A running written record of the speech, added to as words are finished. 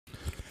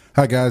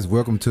Hi guys,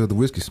 welcome to the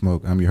Whiskey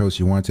Smoke. I'm your host,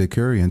 Yuante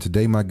Curry, and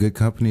today my good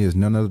company is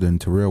none other than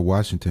Tarel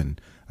Washington.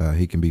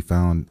 He can be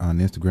found on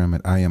Instagram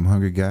at I Am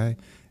Hungry Guy,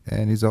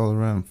 and he's all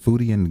around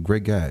foodie and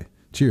great guy.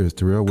 Cheers,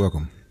 Tarel.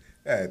 Welcome.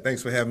 Hey,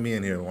 thanks for having me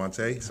in here,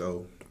 Wante.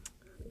 So,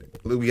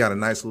 look, we got a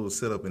nice little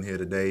setup in here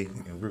today,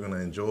 and we're gonna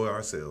enjoy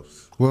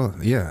ourselves. Well,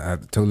 yeah, I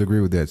totally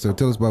agree with that. So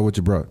tell us about what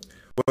you brought.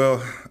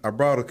 Well, I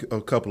brought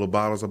a couple of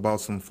bottles. I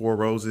bought some Four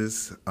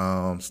Roses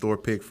store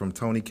pick from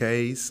Tony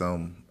K's,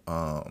 some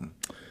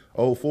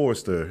Old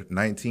Forester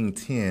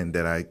 1910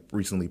 that I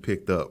recently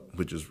picked up,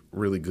 which is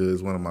really good.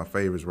 It's one of my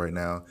favorites right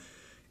now.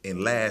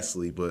 And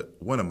lastly, but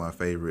one of my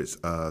favorites,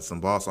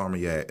 some Boss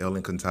Armagnac El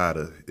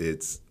Encantada.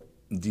 It's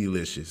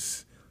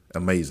delicious,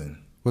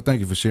 amazing. Well, thank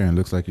you for sharing.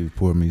 Looks like you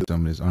poured me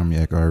some of this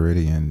Armagnac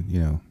already,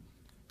 and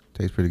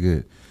tastes pretty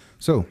good.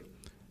 So,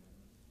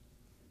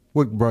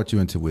 what brought you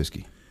into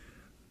whiskey?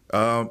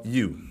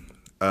 You.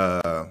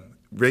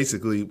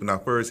 Basically, when I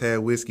first had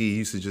whiskey, it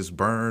used to just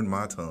burn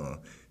my tongue.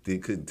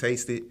 Couldn't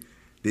taste it.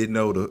 Didn't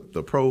know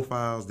the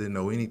profiles. Didn't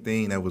know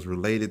anything that was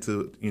related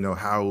to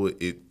how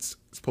it's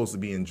supposed to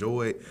be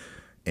enjoyed.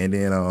 And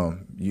then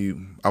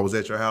I was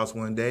at your house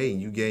one day,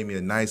 and you gave me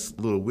a nice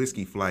little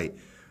whiskey flight.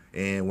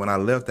 And when I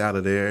left out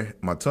of there,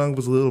 my tongue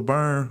was a little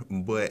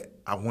burned, but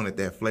I wanted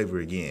that flavor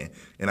again.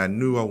 And I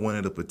knew I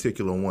wanted a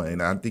particular one.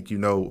 And I think you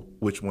know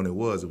which one it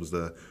was. It was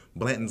the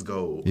Blanton's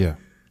Gold. Yeah.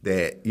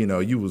 That,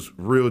 you was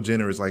real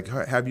generous, like,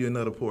 have you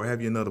another pour,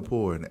 have you another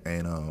pour.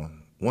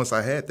 And once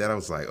I had that, I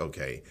was like,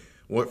 okay,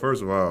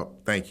 first of all,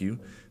 thank you.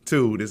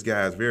 Two, this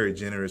guy is very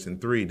generous. And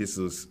three, this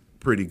was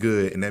pretty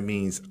good. And that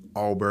means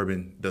all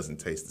bourbon doesn't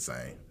taste the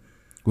same.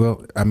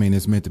 Well, I mean,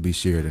 it's meant to be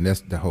shared, and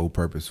that's the whole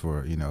purpose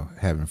for,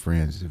 having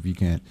friends. If you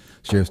can't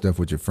share stuff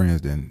with your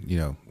friends, then,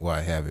 why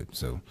have it?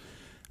 So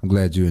I'm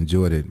glad you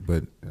enjoyed it,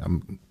 but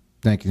I'm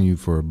thanking you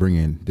for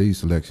bringing these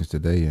selections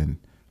today, and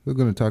we're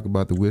going to talk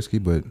about the whiskey,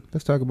 but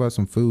let's talk about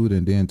some food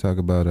and then talk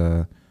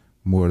about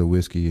more of the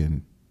whiskey,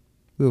 and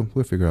we'll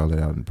figure all that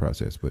out in the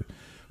process. But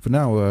for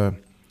now,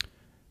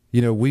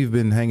 we've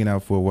been hanging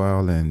out for a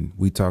while, and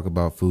we talk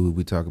about food,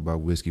 we talk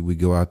about whiskey, we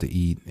go out to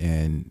eat,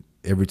 and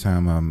every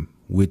time I'm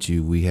with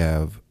you, we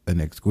have an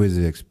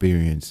exquisite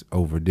experience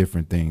over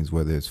different things,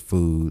 whether it's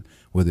food,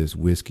 whether it's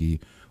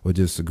whiskey, or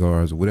just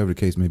cigars, or whatever the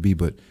case may be.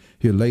 But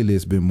here lately,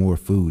 it's been more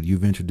food.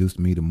 You've introduced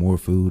me to more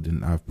food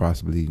than I've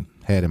possibly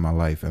had in my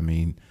life. I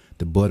mean,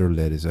 the butter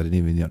lettuce, I didn't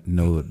even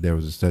know there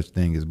was a such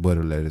thing as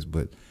butter lettuce.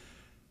 But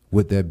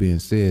with that being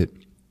said,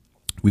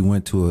 we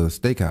went to a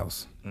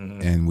steakhouse,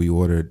 and we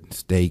ordered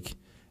steak,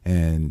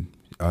 and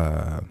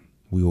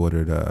we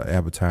ordered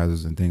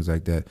appetizers and things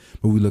like that.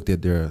 But we looked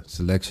at their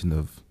selection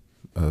of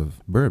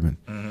bourbon.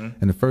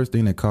 And the first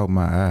thing that caught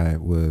my eye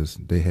was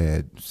they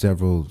had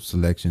several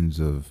selections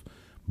of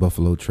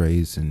Buffalo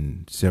Trace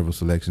and several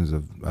selections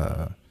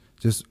of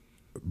just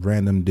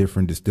random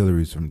different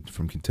distilleries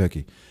from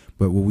Kentucky.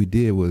 But what we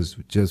did was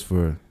just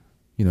for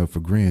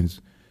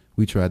grins,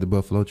 we tried the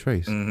Buffalo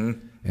Trace.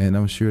 And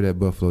I'm sure that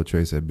Buffalo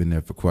Trace had been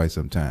there for quite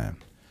some time.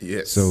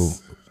 Yes. So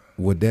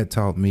what that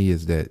taught me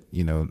is that,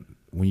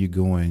 when you're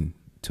going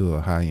to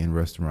a high-end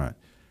restaurant,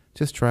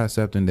 just try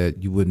something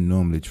that you wouldn't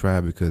normally try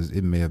because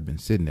it may have been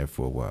sitting there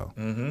for a while.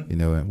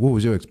 And what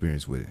was your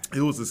experience with it?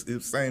 It was the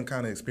same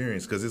kind of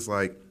experience because it's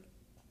like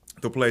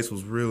the place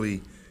was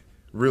really,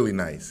 really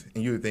nice.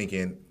 And you were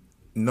thinking,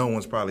 no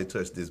one's probably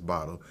touched this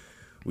bottle.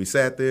 We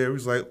sat there, we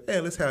was like, hey,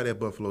 let's have that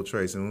Buffalo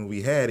Trace. And when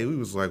we had it, we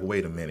was like,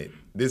 wait a minute,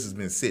 this has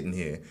been sitting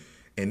here.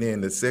 And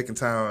then the second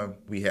time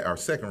we had our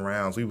second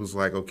rounds, we was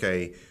like,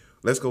 okay,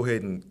 let's go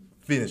ahead and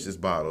finish this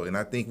bottle. And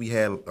I think we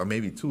had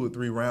maybe 2 or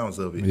 3 rounds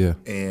of it. Yeah.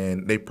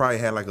 And they probably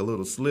had like a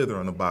little slither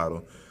on the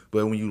bottle.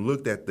 But when you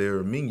looked at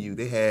their menu,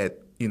 they had,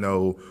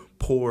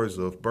 pours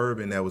of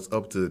bourbon that was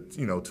up to,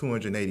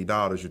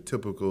 $280, your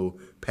typical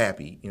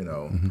Pappy,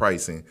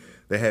 pricing.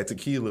 They had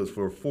tequilas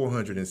for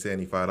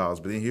 $475.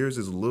 But then here's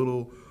this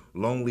little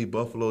lonely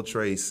Buffalo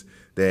Trace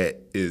that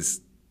is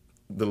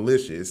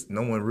delicious.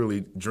 No one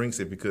really drinks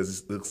it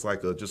because it looks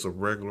like just a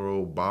regular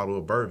old bottle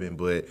of bourbon,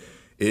 but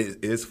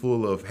it's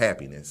full of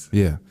happiness.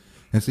 Yeah.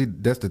 And see,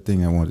 that's the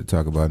thing I wanted to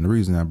talk about. And the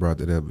reason I brought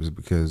that up is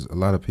because a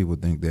lot of people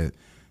think that,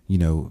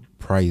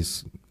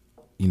 price,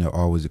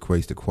 always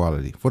equates to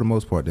quality. For the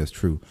most part, that's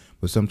true.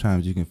 But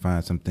sometimes you can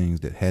find some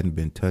things that hadn't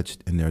been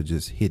touched and they're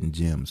just hidden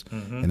gems.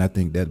 And I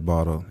think that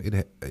bottle,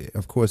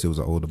 of course it was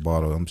an older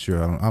bottle. I'm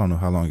sure, I don't know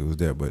how long it was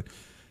there, but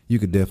you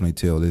could definitely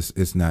tell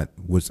it's not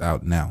what's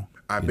out now.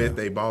 I bet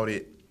they bought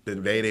it the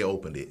day they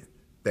opened it.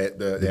 That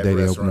day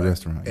they opened the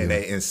restaurant, and yeah.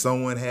 and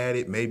someone had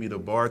it. Maybe the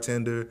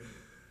bartender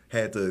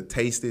had to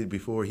taste it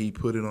before he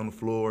put it on the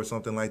floor or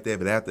something like that.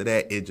 But after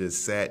that, it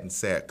just sat and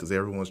sat because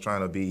everyone's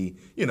trying to be,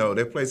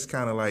 that place is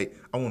kind of like,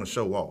 I want to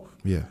show off.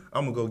 Yeah,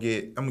 I'm gonna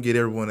get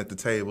everyone at the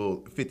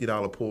table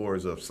 $50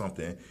 pours of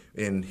something,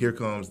 and here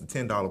comes the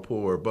 $10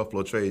 pour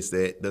Buffalo Trace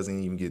that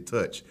doesn't even get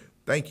touched.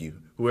 Thank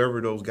you,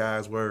 whoever those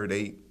guys were.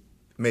 They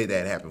made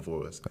that happen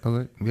for us.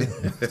 Okay.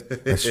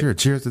 Yeah. Sure.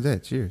 Cheers to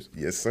that. Cheers.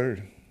 Yes,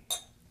 sir.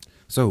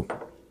 So,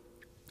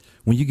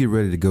 when you get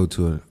ready to go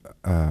to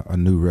a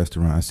new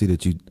restaurant, I see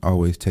that you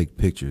always take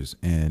pictures,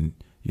 and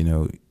you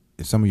know,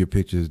 in some of your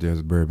pictures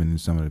there's bourbon in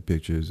some of the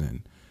pictures,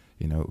 and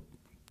you know,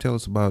 tell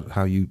us about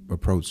how you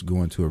approach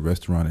going to a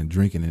restaurant and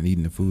drinking and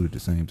eating the food at the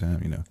same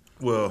time. You know.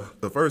 Well,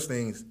 the first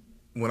things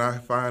when I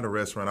find a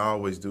restaurant, I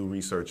always do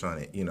research on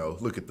it. You know,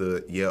 look at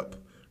the Yelp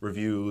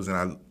reviews,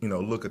 and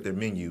look at their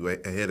menu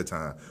ahead of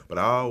time. But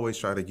I always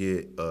try to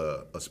get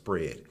a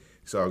spread.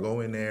 So I go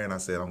in there and I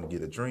said I'm gonna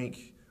get a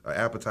drink, an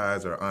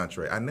appetizer, or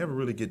entree. I never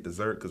really get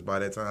dessert because by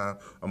that time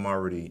I'm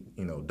already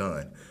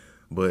done.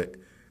 But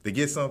to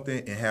get something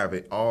and have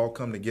it all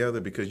come together,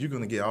 because you're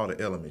gonna get all the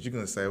elements. You're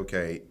gonna say,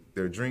 okay,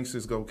 their drinks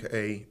is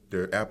okay,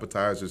 their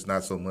appetizers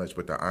not so much,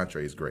 but their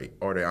entree is great,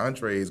 or their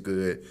entree is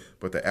good,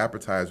 but the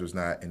appetizer's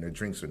not, and their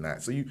drinks are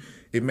not. So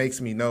it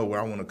makes me know where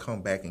I want to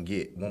come back and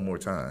get one more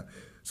time.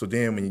 So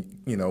then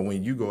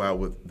when you go out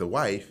with the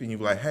wife and you're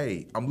like,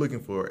 hey, I'm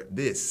looking for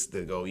this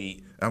to go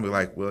eat, I'm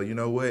like, well, you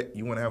know what?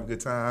 You want to have a good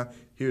time?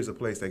 Here's a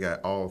place that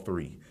got all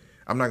three.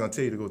 I'm not going to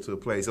tell you to go to a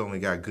place that only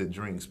got good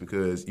drinks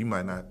because you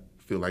might not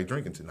feel like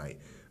drinking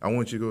tonight. I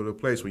want you to go to a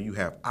place where you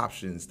have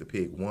options to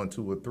pick 1,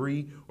 2, or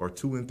 3, or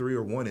 2 and 3,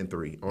 or 1 and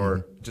 3,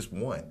 or just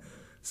one.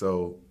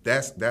 So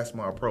that's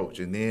my approach.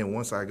 And then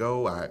once I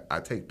go, I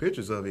take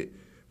pictures of it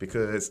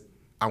because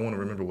I want to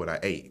remember what I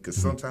ate. Because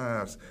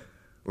sometimes,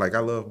 like, I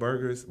love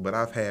burgers, but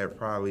I've had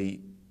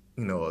probably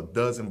a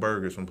dozen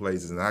burgers from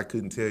places, and I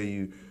couldn't tell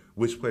you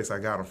which place I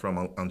got them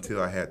from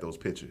until I had those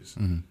pictures.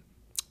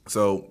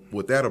 So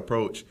with that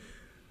approach,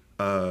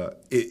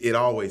 it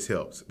always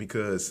helps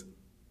because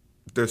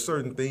there's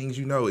certain things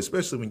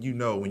especially when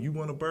you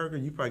want a burger,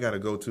 you probably got to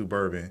go to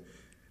bourbon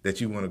that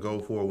you want to go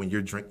for when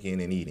you're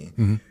drinking and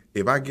eating.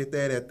 If I get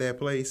that at that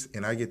place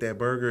and I get that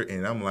burger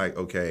and I'm like,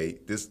 okay,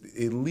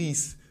 at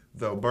least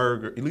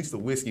the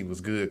whiskey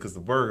was good because the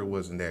burger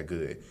wasn't that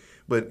good.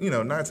 But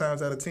 9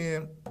 times out of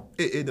 10,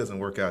 it doesn't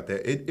work out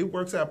that. It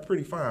works out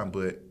pretty fine,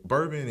 but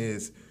bourbon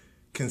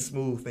can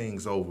smooth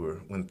things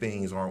over when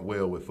things aren't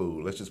well with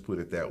food. Let's just put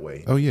it that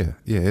way. Oh yeah.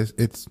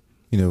 It's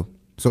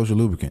social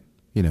lubricant.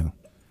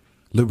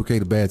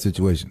 Lubricate a bad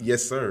situation.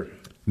 Yes, sir.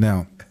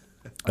 Now,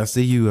 I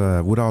see you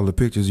with all the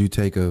pictures you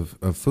take of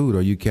food.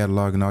 Are you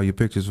cataloging all your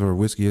pictures for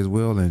whiskey as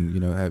well?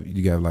 And have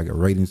you got like a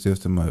rating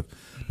system of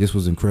this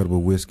was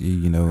incredible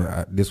whiskey?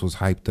 This was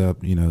hyped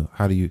up.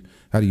 How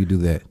do you do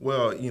that?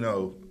 Well,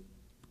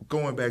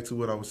 going back to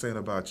what I was saying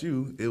about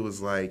you, it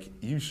was like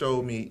you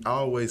showed me.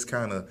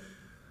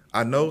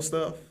 I know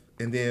stuff,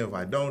 and then if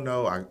I don't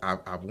know,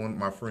 I want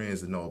my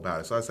friends to know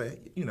about it. So I say,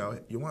 you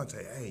want to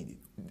say, hey,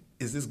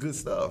 is this good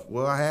stuff?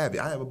 Well, I have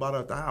it. I have a bottle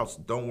at the house.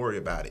 Don't worry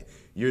about it.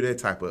 You're that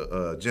type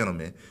of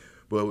gentleman.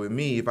 But with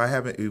me,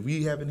 if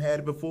we haven't had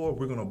it before,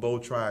 we're gonna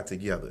both try it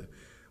together.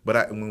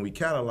 But when we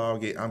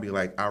catalog it, I'll be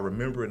like, I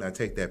remember it and I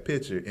take that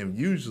picture. And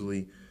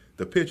usually,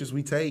 the pictures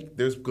we take,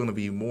 there's gonna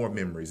be more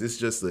memories. It's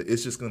just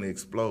gonna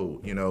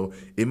explode.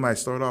 It might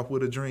start off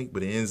with a drink,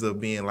 but it ends up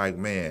being like,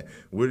 man,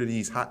 where do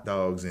these hot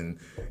dogs and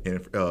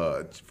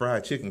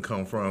fried chicken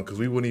come from? Because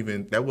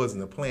that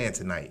wasn't the plan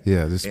tonight.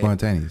 Yeah, it's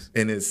spontaneous.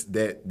 And it's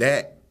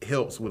that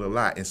helps with a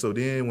lot. And so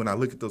then when I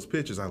look at those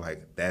pictures, I'm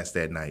like, that's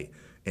that night.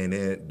 And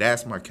then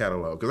that's my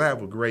catalog because I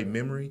have a great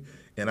memory,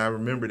 and I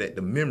remember that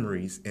the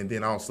memories and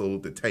then also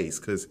the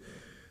taste because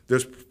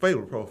there's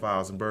flavor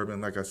profiles in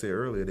bourbon, like I said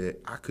earlier,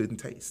 that I couldn't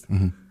taste.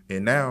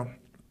 And now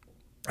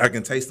I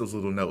can taste those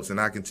little notes, and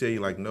I can tell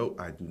you, like, nope,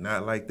 I do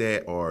not like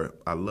that, or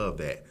I love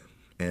that.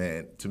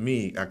 And to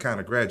me, I kind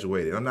of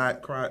graduated. I'm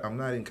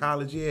not in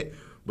college yet,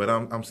 but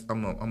I'm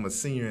a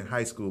senior in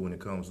high school when it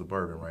comes to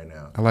bourbon right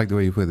now. I like the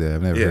way you put that.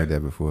 I've never heard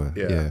that before.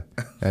 Yeah.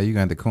 You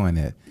got to coin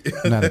that.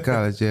 I'm not in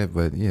college yet,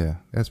 but yeah,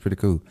 that's pretty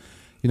cool.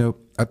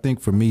 I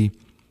think for me,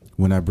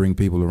 when I bring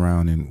people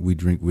around and we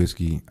drink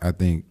whiskey, I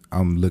think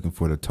I'm looking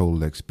for the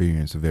total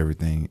experience of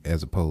everything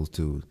as opposed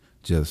to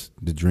just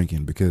the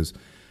drinking. Because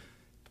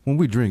when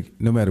we drink,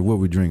 no matter what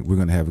we drink, we're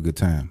going to have a good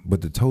time.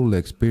 But the total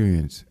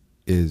experience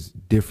is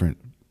different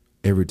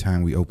every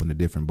time we open a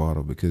different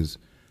bottle because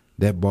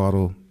that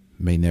bottle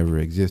may never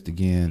exist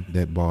again.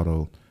 That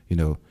bottle,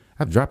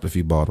 I've dropped a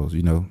few bottles,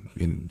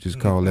 and just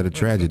call that a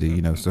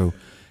tragedy, So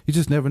you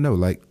just never know.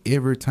 Like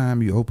every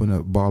time you open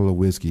a bottle of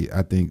whiskey,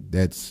 I think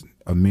that's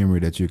a memory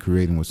that you're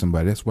creating with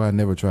somebody. That's why I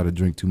never try to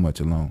drink too much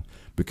alone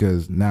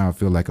because now I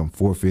feel like I'm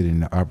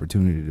forfeiting the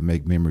opportunity to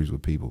make memories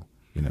with people,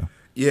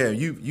 Yeah,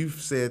 you've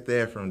said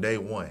that from day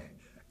one.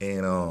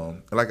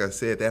 And like I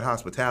said, that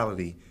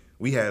hospitality,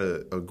 we had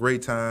a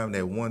great time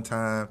that one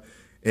time.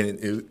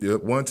 And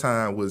one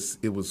time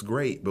it was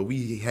great, but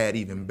we had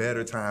even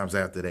better times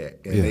after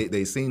that. And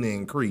they seem to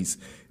increase,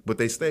 but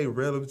they stay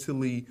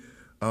relatively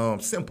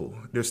simple.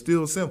 They're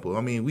still simple.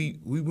 I mean, we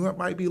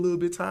might be a little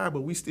bit tired,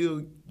 but we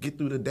still get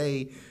through the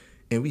day,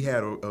 and we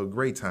had a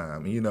great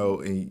time.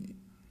 And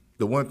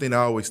the one thing that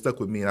always stuck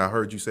with me, and I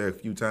heard you say a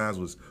few times,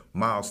 was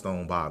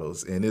milestone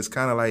bottles. And it's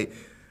kind of like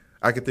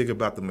I could think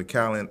about the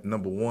Macallan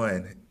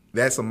 #1.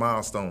 That's a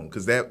milestone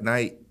because that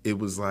night it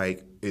was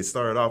like it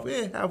started off,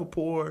 have a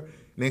pour,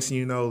 Next thing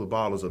you know, the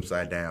bottle is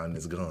upside down and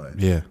it's gone.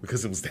 Yeah.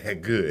 Because it was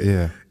that good.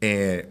 Yeah.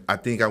 And I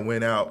think I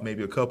went out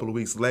maybe a couple of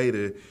weeks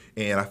later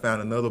and I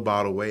found another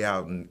bottle way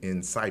out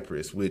in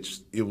Cyprus, which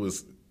it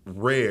was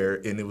rare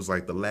and it was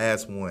like the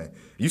last one.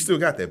 You still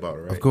got that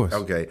bottle, right? Of course.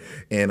 Okay.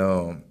 And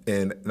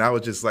I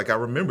was just like, I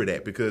remember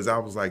that because I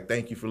was like,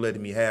 thank you for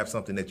letting me have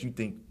something that you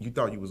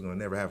thought you was gonna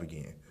never have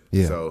again.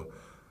 Yeah. So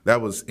that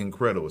was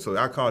incredible. So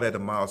I call that a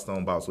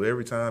milestone bottle. So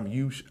every time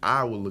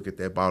I will look at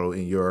that bottle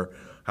in your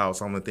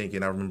house, I'm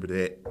thinking I remember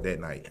that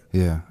night.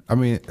 Yeah, I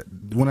mean,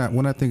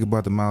 when I think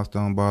about the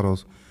milestone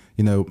bottles,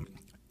 you know,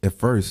 at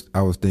first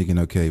I was thinking,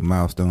 okay,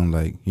 milestone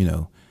like, you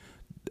know,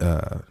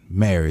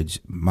 marriage,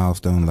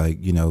 milestone like,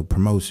 you know,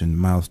 promotion,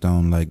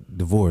 milestone like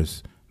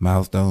divorce,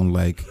 milestone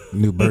like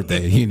new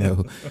birthday, you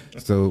know.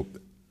 So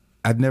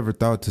I'd never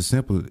thought to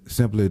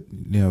simply,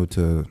 you know,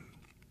 to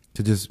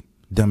just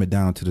dumb it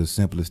down to the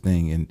simplest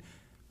thing, and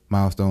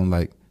milestone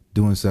like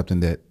doing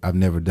something that I've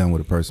never done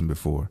with a person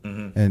before.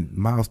 And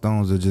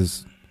milestones are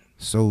just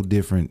so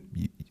different.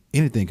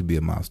 Anything could be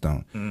a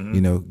milestone. You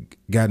know,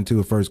 got into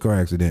a first car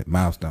accident,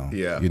 milestone.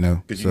 Yeah, you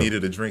know, because you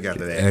needed a drink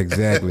after that.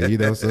 Exactly. You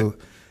know, so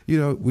you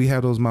know, we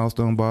have those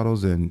milestone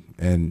bottles, and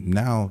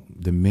now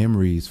the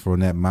memories from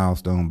that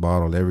milestone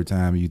bottle. Every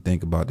time you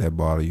think about that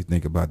bottle, you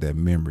think about that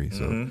memory.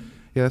 So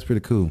yeah, that's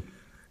pretty cool.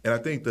 And I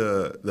think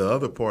the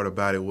other part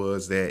about it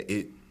was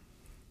that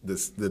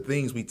the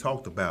things we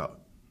talked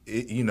about,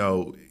 you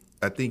know,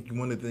 I think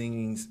one of the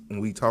things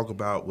when we talk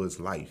about was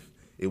life.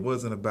 It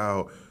wasn't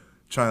about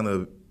trying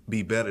to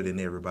be better than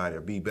everybody or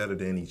be better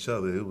than each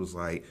other. It was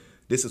like,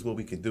 this is what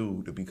we can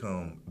do to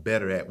become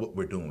better at what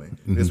we're doing.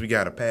 Because we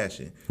got a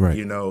passion. Right.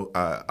 You know,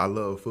 I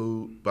love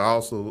food, but I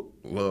also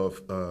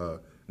love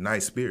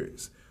nice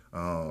spirits.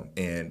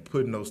 And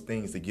putting those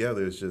things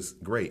together is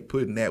just great.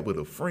 Putting that with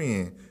a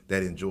friend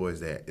that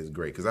enjoys that is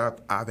great. Because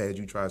I've had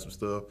you try some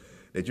stuff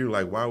that you're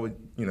like, why would,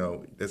 you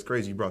know, that's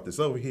crazy you brought this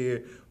over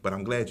here, but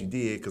I'm glad you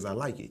did because I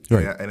like it.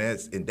 Right.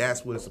 And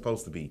that's what it's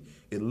supposed to be.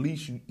 At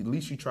least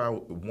you try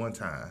it one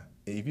time.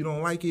 And if you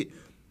don't like it,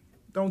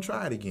 don't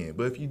try it again.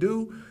 But if you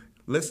do,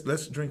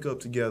 let's drink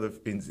up together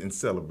and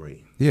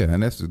celebrate. Yeah,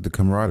 and that's the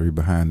camaraderie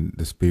behind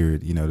the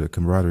spirit, you know, the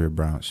camaraderie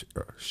around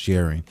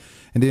sharing.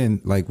 And then,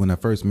 like, when I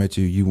first met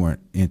you, you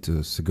weren't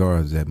into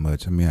cigars that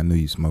much. I mean, I knew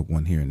you smoked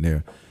one here and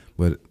there.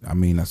 But, I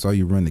mean, I saw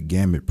you run the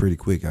gamut pretty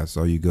quick. I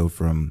saw you go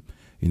from,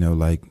 you know,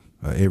 like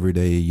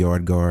everyday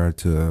yard guard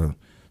to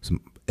some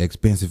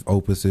expensive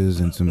opuses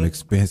and some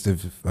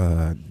expensive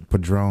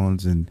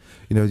padrones. And,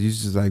 you know, you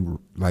just,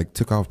 like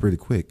took off pretty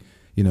quick.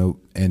 You know,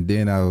 and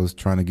then I was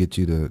trying to get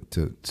you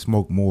to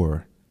smoke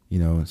more, you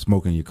know,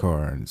 smoke in your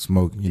car and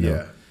smoke, you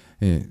know.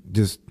 And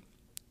just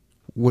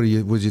what's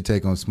your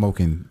take on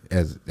smoking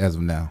as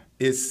of now?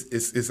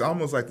 It's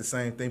almost like the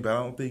same thing, but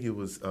I don't think it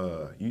was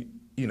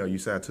you know, you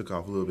said I took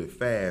off a little bit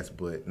fast,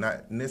 but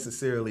not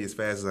necessarily as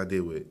fast as I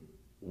did with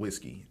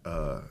whiskey,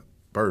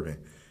 bourbon,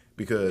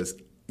 because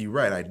you're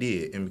right, I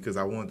did, and because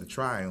I wanted to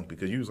try them,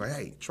 because you was like,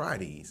 hey, try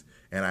these,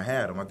 and I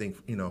had them. I think,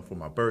 you know, for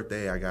my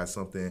birthday, I got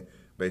something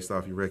based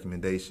off your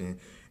recommendation,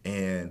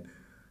 and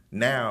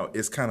now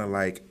it's kind of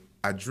like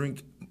I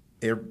drink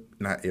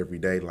not every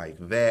day like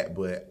that,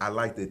 but I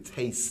like to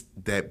taste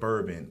that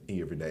bourbon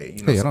every day.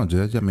 You know, hey, I don't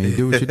judge. I mean,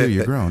 do what you do.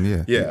 You're grown.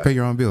 Yeah. Yeah. You pay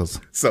your own bills.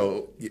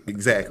 So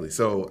exactly.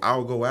 So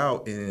I'll go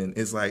out, and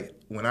it's like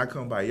when I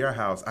come by your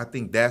house, I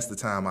think that's the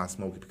time I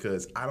smoke it,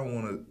 because I don't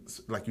want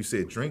to, like you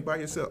said, drink by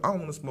yourself. I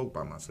don't want to smoke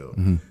by myself.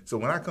 So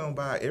when I come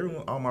by,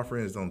 all my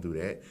friends don't do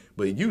that,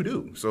 but you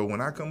do. So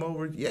when I come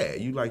over, yeah,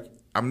 you like,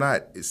 I'm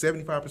not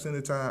 75% of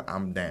the time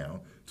I'm down.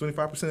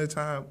 25% of the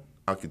time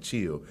I could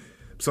chill.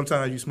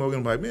 Sometimes you smoking,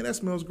 I'm like, man, that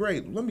smells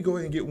great. Let me go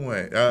ahead and get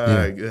one.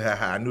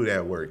 I knew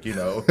that worked, you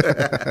know.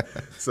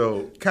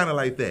 So kind of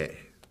like that.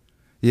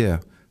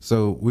 Yeah.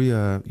 So we, you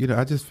know,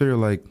 I just feel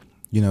like,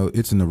 you know,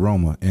 it's an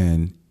aroma,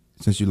 and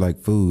since you like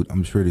food,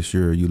 I'm pretty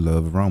sure you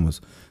love aromas.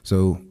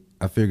 So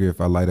I figure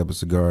if I light up a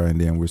cigar and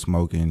then we're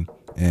smoking,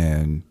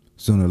 and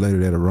sooner or later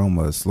that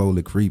aroma is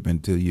slowly creeping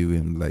to you,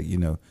 and like, you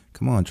know,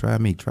 come on, try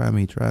me,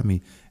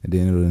 and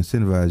then it'll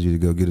incentivize you to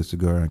go get a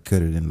cigar and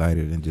cut it and light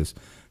it and just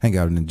hang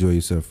out and enjoy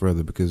yourself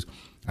further. Because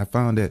I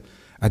found that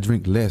I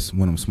drink less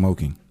when I'm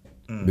smoking,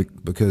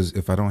 because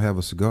if I don't have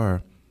a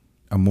cigar,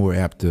 I'm more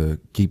apt to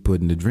keep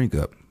putting the drink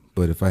up.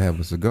 But if I have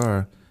a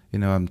cigar, you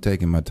know, I'm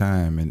taking my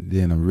time, and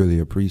then I'm really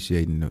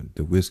appreciating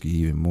the whiskey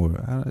even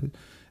more.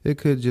 It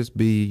could just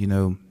be, you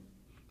know,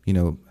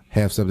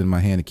 have something in my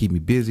hand to keep me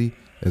busy,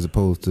 as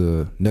opposed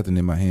to nothing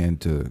in my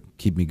hand to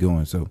keep me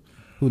going. So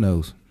who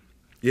knows?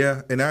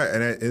 Yeah, and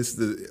I think it's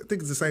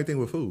the same thing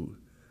with food.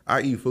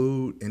 I eat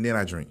food and then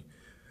I drink.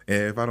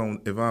 And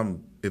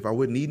if I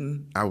wasn't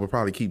eating, I would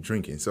probably keep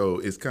drinking. So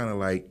it's kind of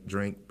like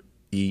drink,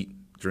 eat,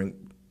 drink.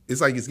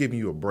 It's like it's giving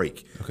you a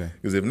break. Okay.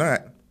 Because if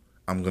not,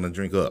 I'm gonna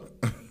drink up.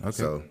 Okay.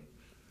 So,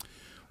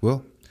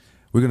 well,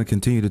 we're gonna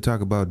continue to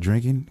talk about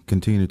drinking,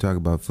 continue to talk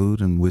about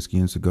food and whiskey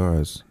and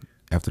cigars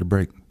after the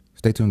break.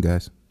 Stay tuned,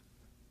 guys.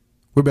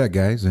 We're back,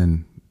 guys,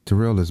 and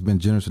Tarel has been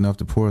generous enough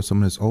to pour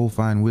some of this old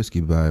fine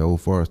whiskey by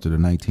Old Forester, the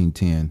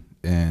 1910.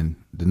 and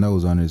the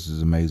nose on this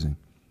is amazing.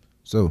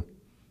 So, what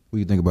do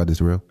you think about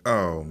this, Real?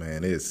 Oh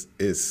man, it's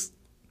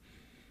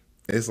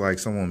like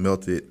someone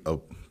melted a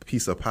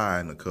piece of pie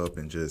in a cup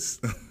and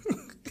just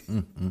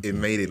it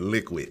made it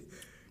liquid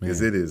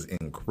because it is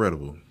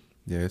incredible.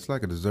 Yeah, it's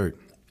like a dessert.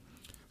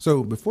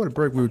 So before the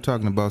break, we were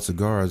talking about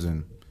cigars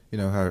and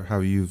how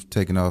you've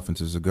taken off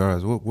into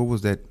cigars. What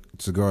was that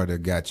cigar that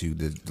got you?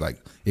 That like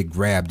it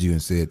grabbed you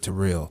and said,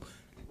 "Tarel,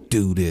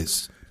 do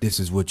this. This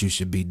is what you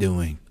should be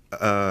doing."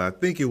 I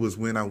think it was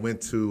when I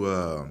went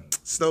to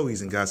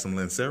Stowey's and got some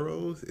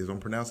Lanceros, if I'm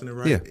pronouncing it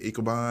right. Yeah.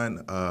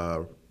 Ichabod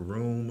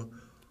Room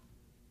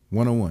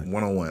 101.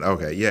 101.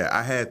 Okay, yeah,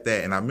 I had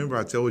that, and I remember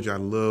I told you I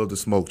loved the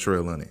smoke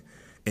trail on it,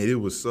 and it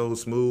was so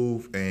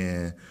smooth,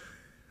 and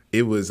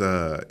it was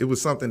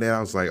something that I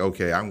was like,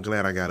 okay, I'm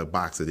glad I got a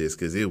box of this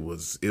because it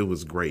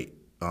was great.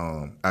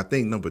 I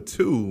think number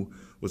 2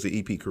 was the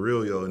EP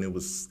Carrillo, and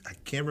I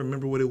can't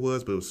remember what it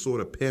was, but it was sort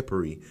of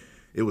peppery.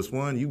 It was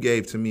one you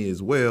gave to me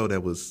as well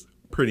that was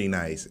pretty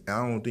nice.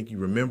 I don't think you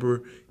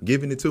remember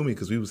giving it to me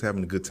because we was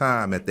having a good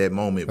time at that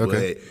moment.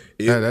 Okay.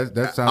 But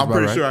that sounds I'm about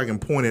pretty right. sure I can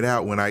point it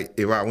out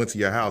if I went to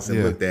your house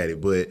and looked at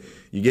it. But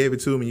you gave it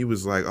to me. You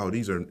was like, "Oh,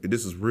 this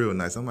is real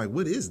nice." I'm like,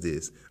 "What is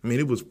this?" I mean,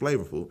 it was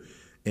flavorful,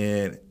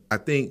 and I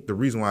think the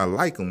reason why I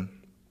like them,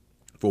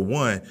 for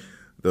one,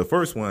 the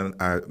first one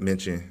I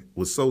mentioned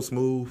was so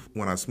smooth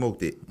when I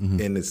smoked it,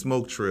 and the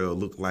smoke trail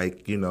looked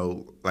like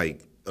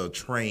like a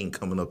train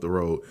coming up the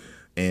road.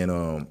 And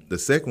the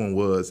second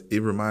one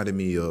it reminded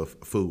me of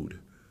food.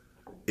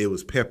 It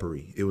was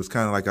peppery. It was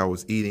kind of like I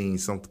was eating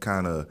some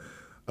kind of,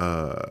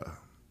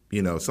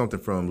 something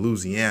from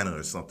Louisiana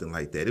or something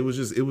like that. It was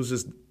just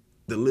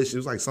delicious. It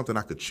was like something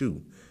I could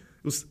chew.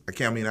 I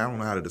don't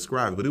know how to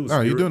describe it, but it was.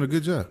 Oh, you're doing a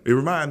good job. It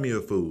reminded me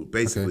of food,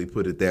 basically,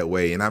 put it that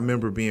way. And I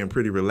remember being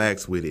pretty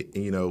relaxed with it,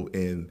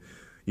 and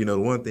the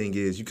one thing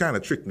is you kind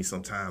of trick me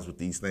sometimes with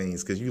these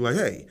things because you're like,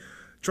 "Hey,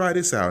 try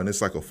this out," and it's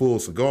like a full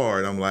cigar,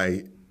 and I'm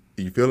like,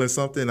 "You feeling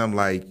something?" I'm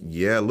like,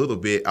 "Yeah, a little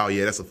bit." "Oh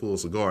yeah, that's a full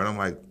cigar," and I'm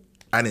like,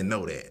 "I didn't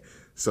know that."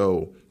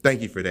 So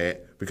thank you for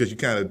that because you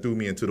kind of threw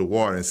me into the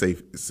water and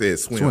said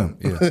swim.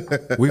 Yeah,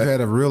 we've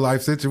had a real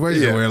life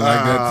situation where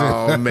like that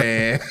too. Oh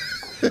man.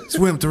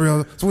 Swim,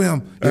 Tarel,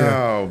 swim. Yeah.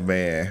 Oh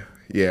man,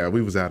 yeah,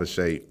 we was out of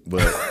shape,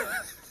 but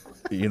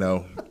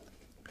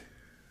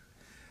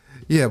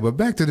Yeah, but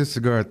back to the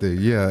cigar thing.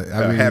 Yeah,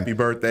 I mean, happy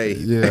birthday.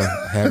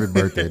 Yeah, happy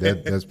birthday.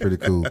 That's pretty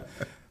cool.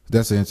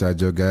 That's an inside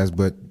joke, guys.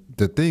 But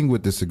the thing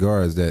with the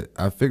cigar is that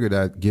I figured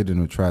I'd get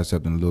them to try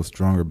something a little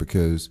stronger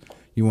because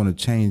you want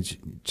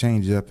to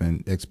change up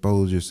and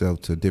expose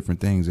yourself to different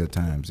things at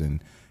times.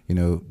 And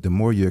the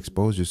more you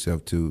expose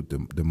yourself to,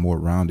 the more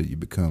rounded you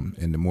become,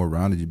 and the more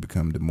rounded you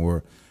become, the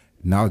more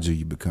knowledgeable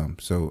you become.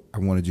 So I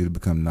wanted you to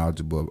become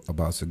knowledgeable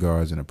about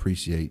cigars and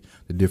appreciate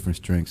the different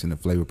strengths and the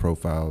flavor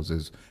profiles,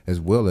 as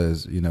well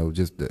as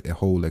just the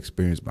whole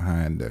experience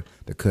behind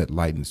the cut,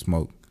 light, and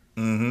smoke.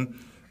 Mm-hmm.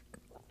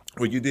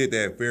 Well, you did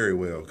that very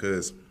well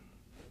because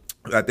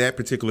at that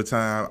particular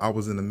time I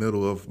was in the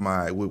middle of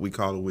my what we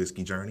call a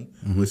whiskey journey,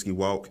 whiskey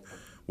walk,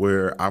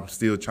 where I'm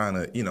still trying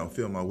to,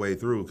 feel my way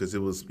through because it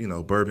was,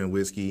 bourbon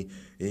whiskey.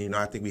 And,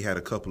 I think we had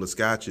a couple of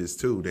scotches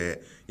too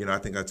that, I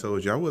think I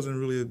told you I wasn't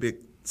really a big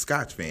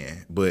Scotch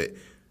fan, but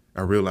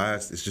I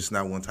realized it's just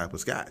not one type of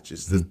Scotch.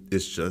 It's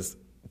just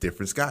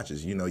different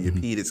Scotches. Your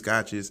peated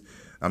Scotches,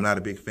 I'm not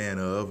a big fan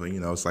of.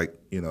 And, it's like,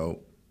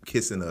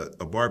 kissing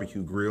a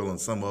barbecue grill on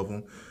some of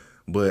them.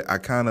 But I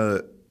kind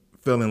of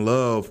fell in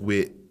love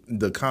with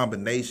the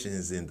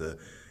combinations and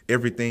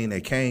everything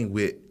that came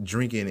with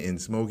drinking and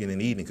smoking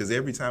and eating. Because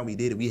every time we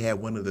did it, we had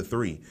one of the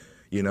three.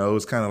 It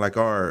was kind of like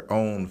our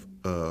own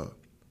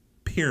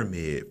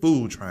pyramid,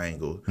 food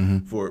triangle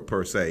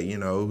per se.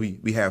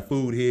 We have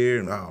food here,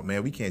 and oh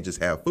man, we can't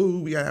just have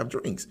food. We gotta have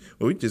drinks.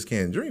 Well, we just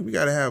can't drink. We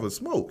gotta have a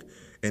smoke.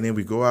 And then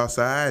we go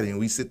outside and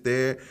we sit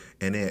there,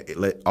 and then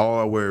let all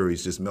our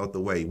worries just melt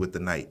away with the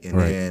night. And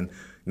then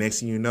next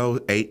thing you know,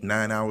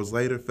 8-9 hours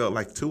later, felt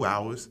like 2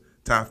 hours.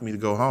 Time for me to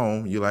go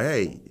home. You're like,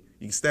 "Hey,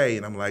 you can stay,"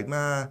 and I'm like,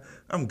 "Nah,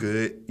 I'm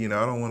good. I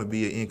don't want to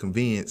be an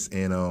inconvenience."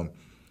 And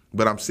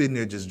but I'm sitting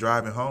there just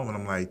driving home, and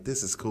I'm like,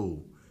 "This is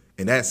cool."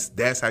 And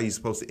that's how you're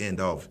supposed to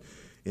end off.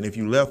 And if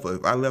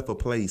I left a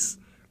place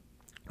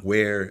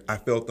where I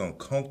felt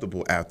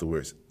uncomfortable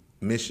afterwards,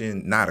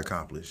 mission not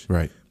accomplished.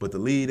 Right. But to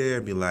leave there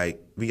and be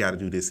like, "We got to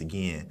do this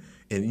again."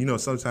 And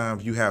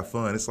sometimes you have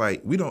fun. It's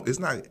like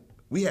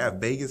we have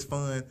Vegas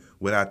fun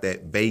without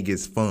that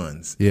Vegas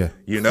funds. Yeah.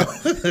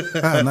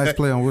 Nice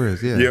play on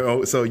words.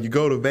 Yeah. So you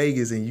go to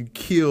Vegas and you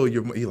kill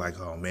you're like,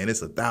 "Oh man,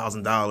 it's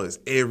 $1,000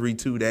 every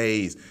 2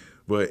 days."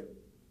 But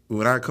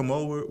when I come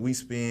over, we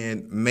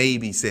spend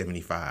maybe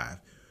 $75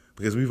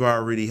 because we've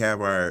already have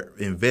our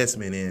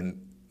investment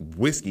in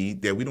whiskey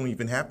that we don't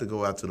even have to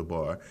go out to the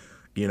bar.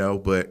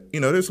 But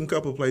there's some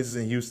couple of places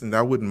in Houston that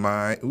I wouldn't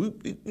mind.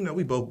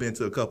 We both been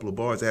to a couple of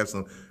bars that have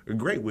some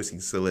great whiskey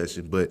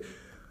selection, but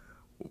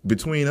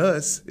between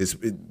us,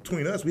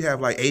 we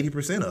have like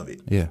 80% of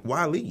it. Yeah.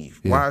 Why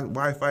leave? Yeah.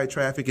 Why fight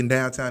traffic in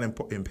downtown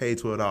and pay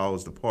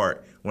 $12 to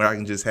park when I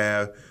can just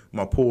have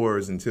my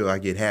pours until I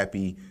get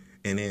happy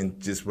and then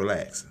just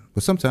relax.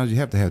 But sometimes you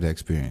have to have that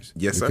experience.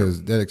 Yes, sir.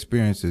 Because that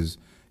experience is,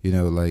 you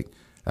know, like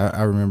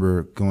I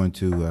remember going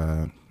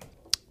to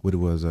what it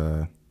was.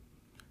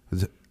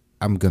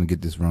 I'm gonna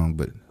get this wrong,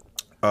 but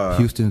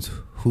Houston's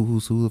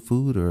Who's Hula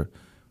Food, or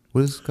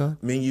what is it called?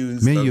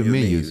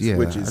 Menus, Yeah,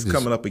 which is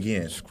coming up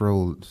again.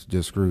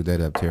 Just screwed that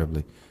up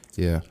terribly.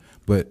 Yeah,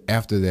 but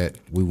after that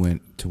we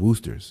went to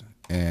Wooster's,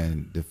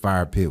 and the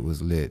fire pit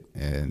was lit,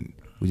 and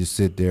we just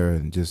sit there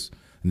and just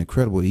an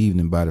incredible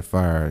evening by the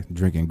fire,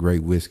 drinking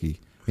great whiskey.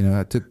 You know,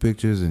 I took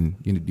pictures, and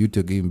you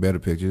took even better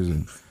pictures,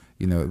 and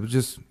you know, it was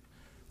just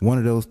one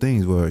of those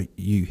things where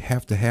you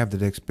have to have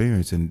that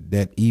experience. And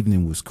that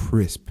evening was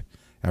crisp.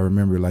 I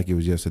remember like it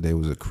was yesterday. It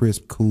was a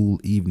crisp, cool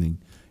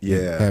evening.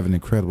 Yeah, having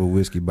incredible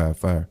whiskey by a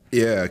fire.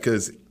 Yeah,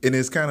 and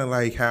it's kind of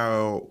like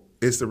how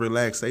it's the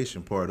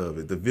relaxation part of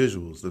it. The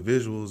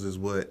visuals is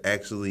what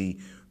actually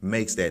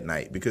makes that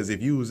night. Because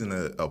if you was in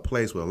a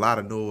place with a lot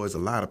of noise, a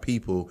lot of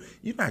people,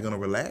 you're not gonna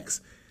relax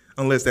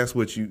unless that's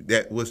what you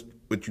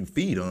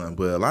feed on.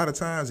 But a lot of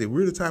times, if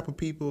we're the type of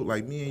people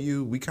like me and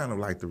you, we kind of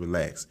like to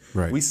relax.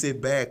 Right. We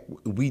sit back,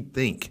 we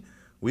think.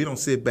 We don't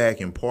sit back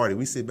and party.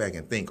 We sit back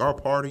and think. Our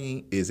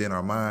partying is in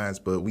our minds,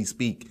 but we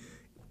speak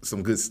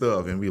some good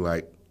stuff, and we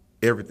like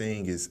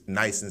everything is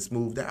nice and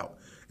smoothed out.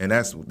 And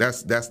that's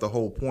the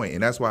whole point.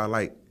 And that's why I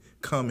like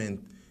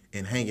coming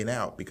and hanging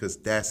out, because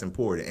that's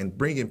important. And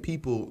bringing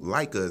people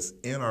like us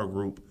in our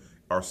group,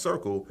 our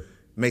circle,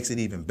 makes it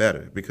even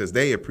better, because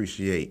they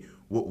appreciate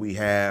what we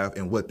have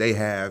and what they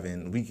have,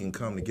 and we can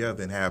come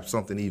together and have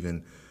something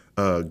even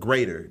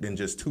greater than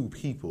just two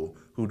people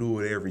who do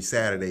it every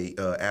Saturday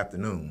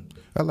afternoon.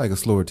 I like a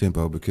slower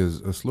tempo,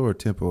 because a slower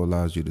tempo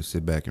allows you to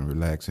sit back and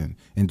relax and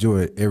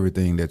enjoy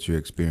everything that you're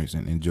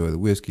experiencing. Enjoy the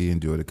whiskey,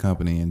 enjoy the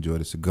company, enjoy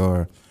the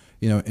cigar,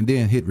 you know, and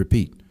then hit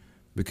repeat.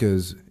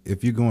 Because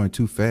if you're going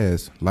too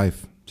fast,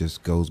 life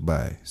just goes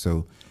by.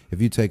 So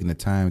if you're taking the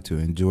time to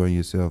enjoy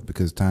yourself,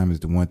 because time is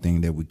the one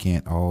thing that we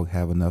can't all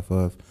have enough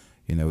of.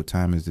 You know,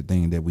 time is the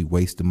thing that we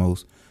waste the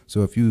most.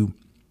 So if you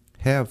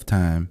have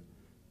time,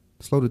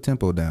 slow the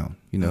tempo down,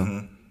 you know.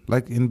 Mm-hmm.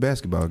 Like in a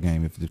basketball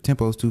game, if the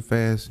tempo's too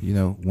fast, you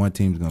know, one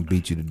team's going to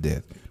beat you to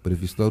death. But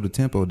if you slow the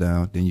tempo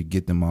down, then you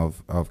get them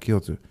off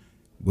kilter.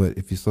 But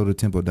if you slow the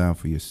tempo down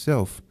for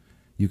yourself,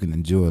 you can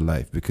enjoy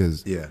life,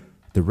 because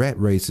the rat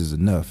race is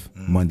enough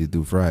Monday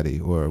through Friday,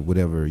 or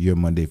whatever your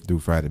Monday through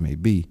Friday may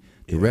be.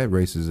 The rat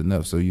race is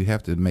enough. So you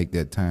have to make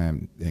that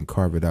time and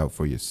carve it out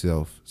for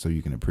yourself so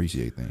you can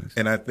appreciate things.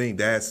 And I think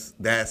that's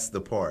the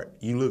part.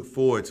 You look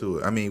forward to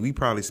it. I mean, we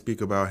probably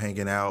speak about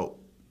hanging out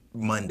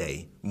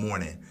Monday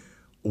morning,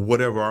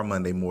 whatever our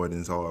Monday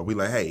mornings are. We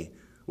like, hey,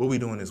 what we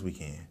doing this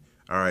weekend?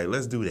 All right,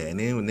 let's do that. And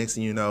then next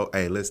thing you know,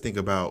 hey, let's think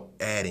about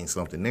adding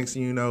something. Next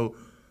thing you know,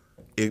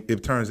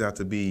 it turns out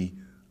to be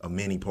a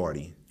mini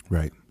party.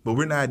 Right. But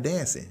we're not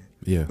dancing.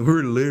 Yeah.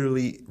 We're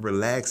literally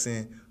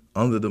relaxing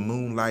under the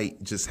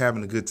moonlight, just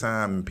having a good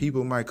time. And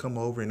people might come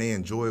over and they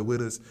enjoy it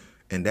with us,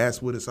 and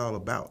that's what it's all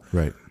about.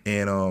 Right.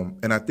 And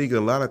I think a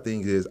lot of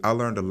things is, I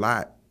learned a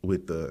lot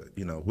with the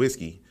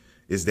whiskey,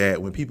 is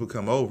that when people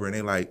come over and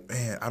they're like,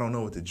 man, I don't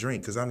know what to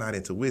drink because I'm not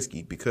into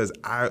whiskey, because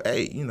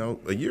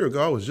a year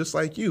ago I was just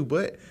like you,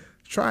 but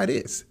try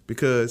this,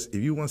 because if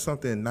you want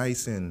something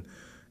nice and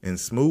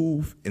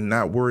smooth and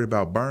not worried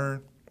about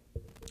burn,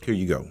 here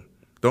you go.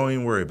 Don't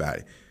even worry about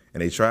it.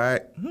 And they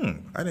tried,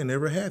 I didn't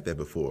never had that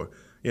before.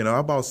 You know,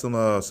 I bought some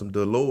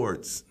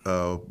Delord's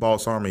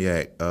Boss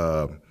Armagnac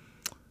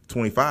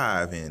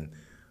 25, and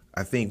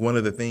I think one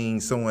of the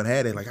things someone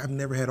had it, like, I've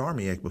never had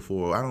Armagnac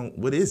before.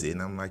 What is it?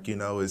 And I'm like,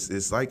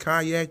 it's like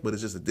cognac, but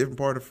it's just a different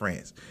part of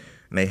France.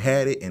 And they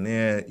had it, and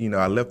then,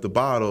 I left the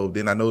bottle.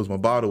 Then I noticed my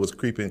bottle was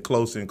creeping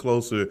closer and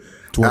closer.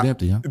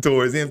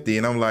 Towards empty.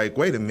 And I'm like,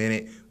 wait a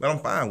minute, but I'm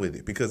fine with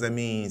it, because that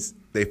means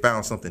they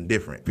found something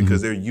different,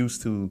 because they're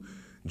used to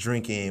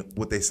drinking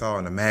what they saw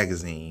in the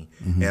magazine.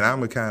 And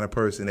I'm the kind of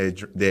person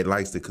that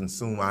likes to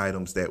consume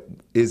items that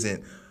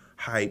isn't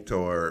hyped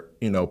or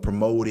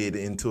promoted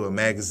into a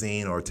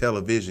magazine or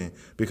television,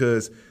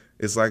 because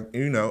it's like,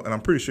 and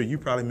I'm pretty sure you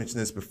probably mentioned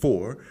this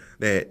before,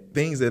 that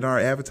things that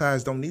aren't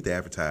advertised don't need to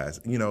advertise.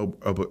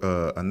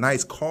 A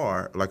nice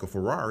car like a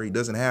Ferrari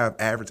doesn't have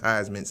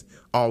advertisements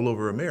all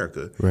over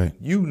America. Right.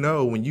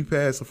 When you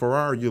pass a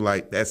Ferrari, you're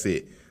like, that's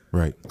it.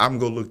 Right. I'm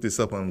gonna look this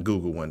up on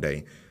Google one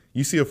day.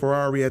 You see a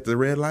Ferrari at the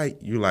red light,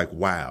 you're like,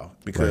 wow,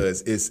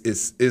 because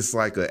it's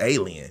like an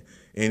alien.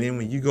 And then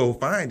when you go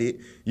find it,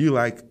 you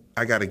like,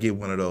 I got to get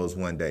one of those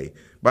one day.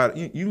 But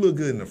you look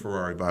good in a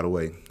Ferrari, by the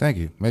way. Thank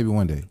you. Maybe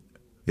one day.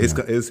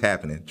 It's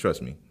happening.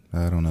 Trust me.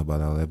 I don't know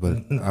about all that,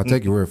 but I'll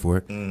take your word for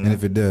it. And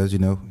if it does,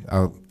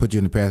 I'll put you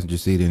in the passenger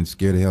seat and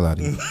scare the hell out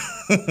of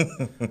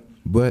you.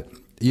 But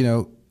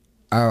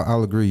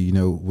I'll agree.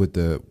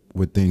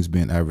 With things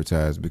being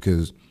advertised,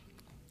 because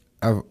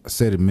I've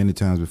said it many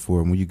times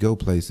before. When you go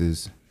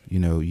places,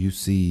 you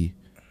see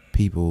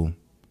people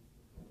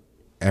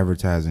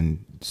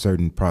advertising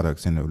certain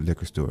products in a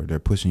liquor store. They're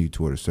pushing you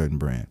toward a certain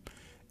brand.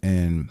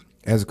 And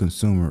as a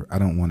consumer, I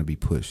don't want to be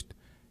pushed.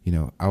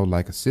 I would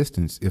like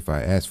assistance if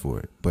I ask for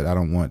it, but I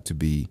don't want to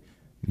be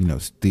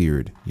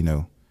steered.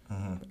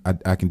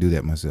 I can do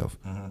that myself.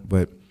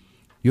 But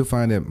you'll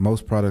find that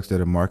most products that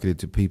are marketed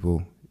to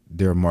people,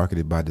 they're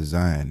marketed by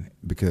design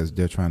because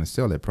they're trying to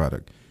sell that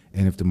product.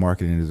 And if the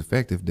marketing is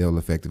effective, they'll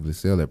effectively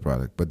sell that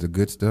product. But the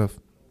good stuff,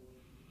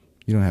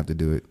 you don't have to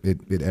do it.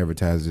 It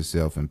advertises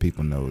itself and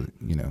people know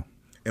it.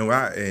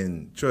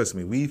 And trust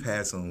me, we've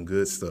had some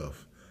good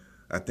stuff.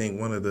 I think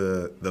one of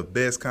the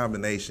best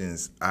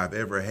combinations I've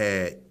ever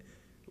had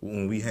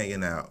when we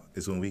hanging out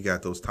is when we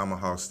got those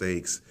tomahawk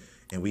steaks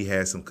and we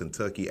had some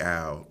Kentucky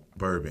Owl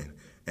bourbon.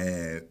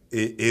 And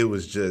it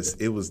was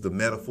the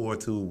metaphor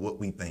to what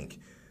we think.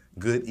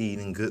 Good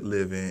eating, good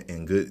living,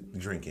 and good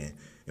drinking.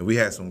 And we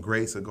had some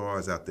great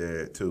cigars out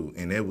there too.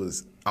 And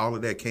all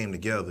of that came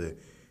together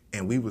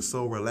and we were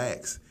so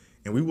relaxed.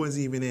 And we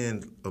wasn't even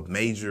in a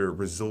major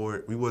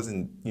resort. We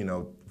wasn't,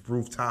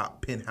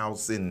 rooftop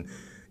penthouse in,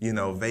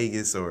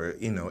 Vegas or,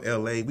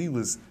 LA. We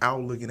was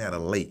out looking at a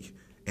lake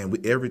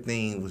and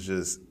everything was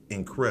just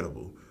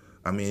incredible.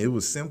 I mean, it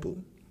was simple.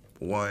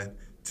 1,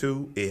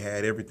 2, it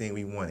had everything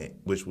we wanted,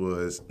 which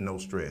was no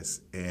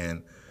stress.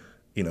 And,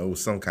 it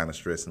was some kind of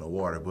stress in the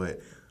water, but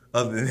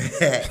other than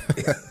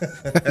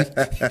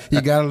that, you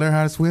gotta learn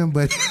how to swim,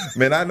 but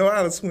man, I know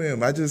how to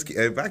swim.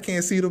 If I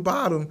can't see the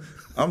bottom,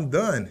 I'm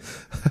done.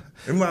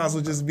 It might as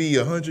well just be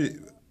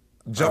 100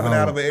 jumping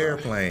out of an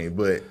airplane.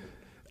 But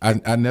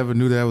I never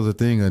knew that was a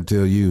thing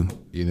until you.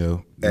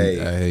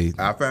 Hey,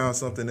 I found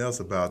something else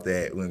about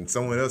that. When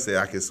someone else said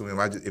I can swim,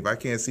 if I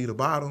can't see the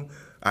bottom,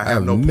 I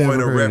have no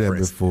point of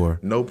reference. That before.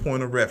 No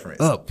point of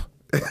reference. Up.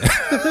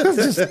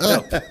 Just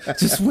up.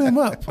 Just swim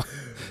up.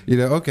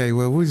 Okay,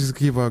 well, we'll just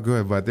keep on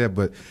going about that.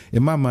 But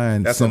in my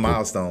mind, that's simple. A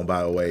milestone,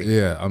 by the way.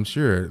 Yeah, I'm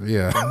sure.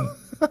 Yeah.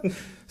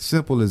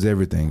 Simple is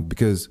everything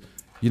because,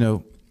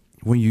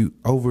 when you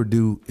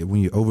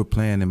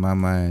overplan, in my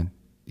mind,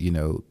 you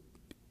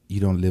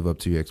don't live up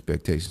to your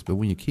expectations. But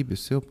when you keep it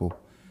simple,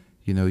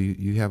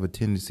 you have a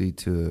tendency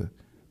to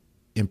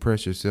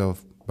impress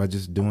yourself by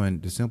just doing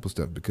the simple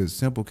stuff because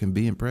simple can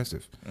be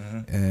impressive.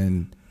 Mm-hmm.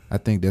 And I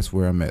think that's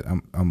where I'm at.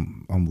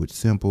 I'm with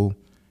simple,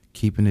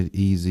 keeping it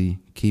easy,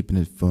 keeping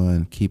it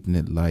fun, keeping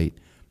it light.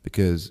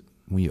 Because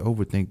when you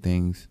overthink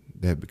things,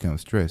 that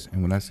becomes stress.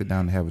 And when I sit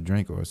down and have a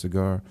drink or a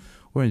cigar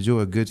or enjoy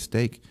a good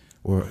steak,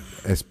 or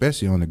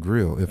especially on the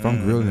grill, if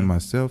I'm grilling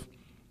myself,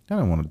 I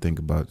don't want to think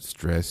about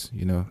stress.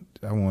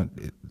 I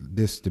want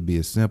this to be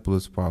as simple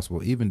as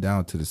possible, even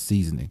down to the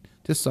seasoning,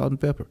 just salt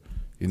and pepper.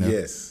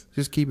 Yes,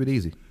 just keep it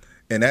easy.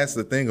 And that's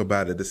the thing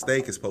about it. The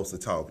steak is supposed to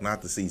talk,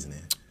 not the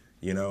seasoning.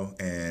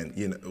 And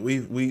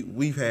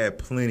we've had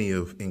plenty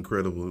of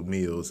incredible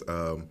meals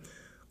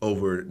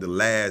over the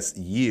last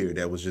year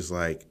that was just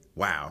like,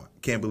 wow,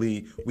 can't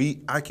believe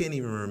I can't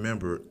even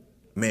remember,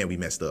 man, we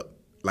messed up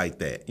like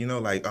that.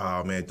 Like,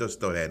 oh man, just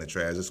throw that in the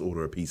trash, just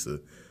order a pizza.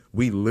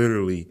 We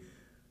literally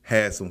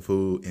had some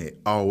food and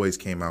it always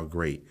came out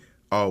great.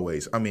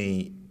 Always. I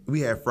mean,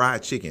 we had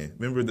fried chicken.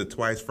 Remember the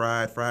twice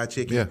fried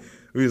chicken? Yeah.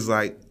 We was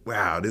like,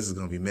 wow, this is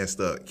going to be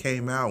messed up.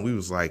 Came out and we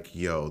was like,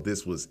 yo,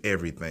 this was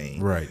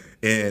everything. Right.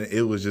 And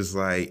it was just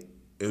like,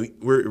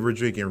 we're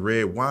drinking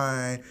red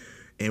wine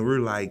and we're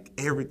like,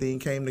 everything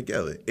came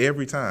together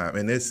every time.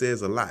 And it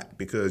says a lot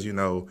because,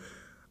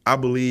 I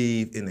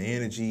believe in the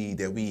energy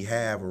that we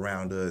have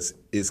around us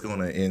is going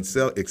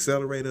to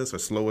accelerate us or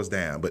slow us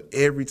down. But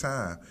every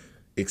time,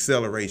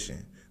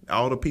 acceleration.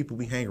 All the people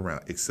we hang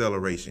around,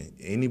 acceleration.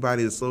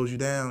 Anybody that slows you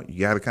down, you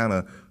got to kind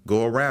of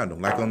go around them,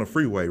 like on the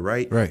freeway,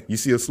 right? Right. You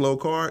see a slow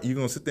car, you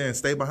gonna sit there and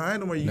stay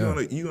behind them, or how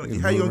you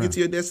gonna get to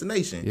your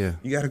destination? Yeah.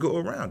 You got to go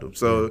around them.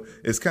 So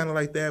it's kind of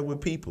like that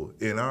with people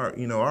in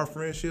our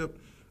friendship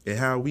and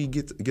how we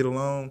get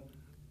along.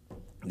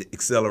 The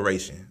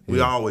acceleration. Yeah.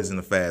 We're always in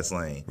the fast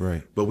lane,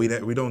 right? But we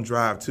don't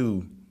drive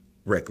too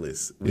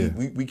reckless.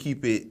 We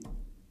keep it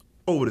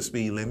over the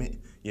speed limit,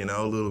 a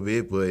little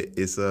bit, but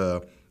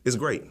it's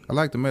great. I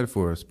like the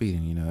metaphor of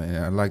speeding, and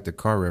I like the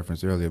car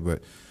reference earlier.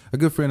 But a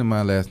good friend of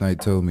mine last night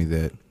told me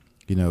that,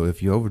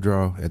 if you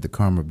overdraw at the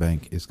Karma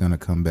Bank, it's going to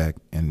come back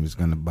and it's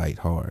going to bite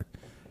hard.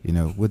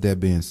 With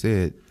that being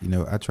said,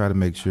 I try to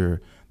make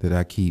sure that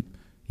I keep,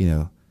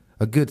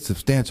 a good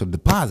substantial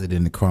deposit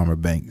in the Karma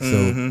Bank.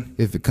 So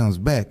if it comes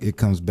back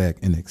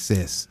in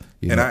excess.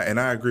 And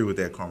I agree with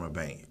that Karma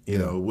Bank.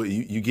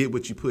 You get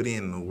what you put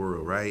in the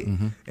world, right?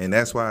 Mm-hmm. And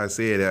that's why I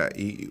said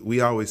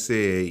we always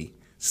say,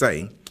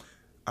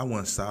 I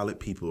want solid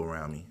people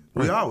around me.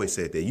 Right. We always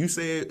said that. You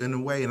say it in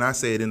a way, and I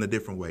say it in a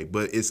different way.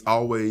 But it's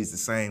always the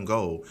same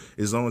goal,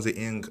 as long as it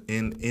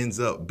ends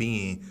up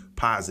being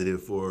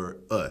positive for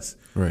us.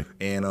 Right.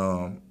 And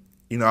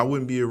I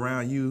wouldn't be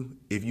around you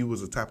if you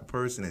was the type of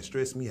person that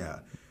stressed me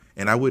out,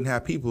 and I wouldn't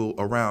have people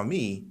around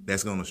me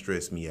that's gonna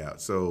stress me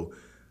out. So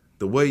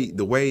the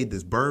way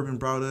this bourbon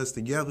brought us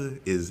together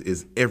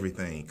is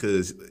everything.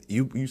 Because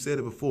you said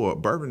it before,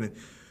 bourbon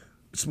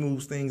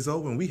smooths things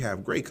over and we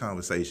have great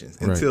conversations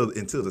until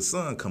the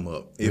sun come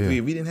up. If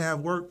we didn't have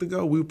work to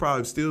go, we would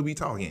probably still be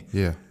talking.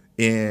 Yeah.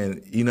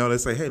 And they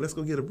say, hey, let's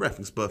go get a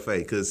breakfast buffet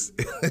because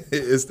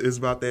it's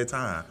about that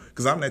time.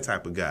 Because I'm that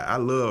type of guy. I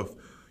love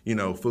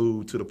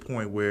food to the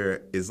point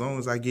where as long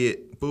as I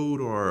get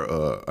food or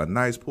a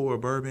nice pour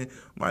of bourbon,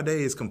 my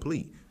day is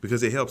complete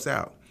because it helps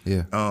out.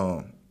 Yeah.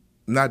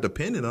 Not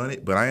dependent on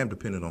it, but I am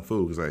dependent on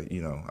food because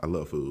I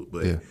love food.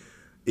 But Yeah.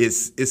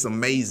 it's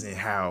amazing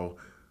how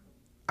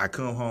I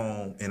come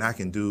home and I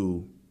can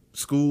do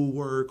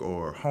schoolwork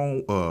or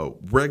home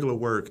regular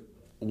work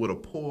with a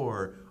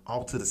pour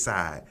off to the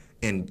side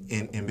and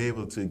be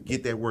able to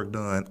get that work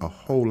done a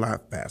whole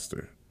lot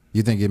faster.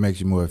 You think it makes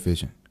you more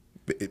efficient?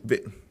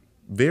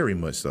 Very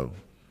much so.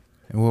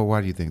 And well,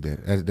 why do you think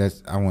that?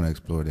 That's I want to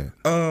explore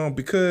that.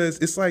 Because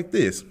it's like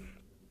this.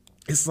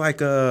 It's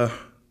like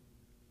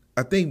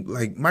I think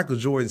like Michael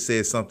Jordan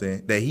said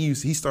something that he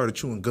started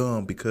chewing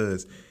gum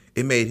because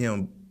it made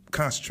him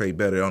concentrate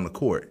better on the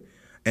court.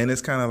 And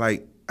it's kind of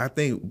like, I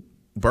think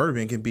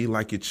bourbon can be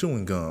like you're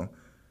chewing gum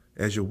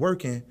as you're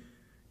working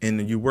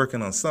and you're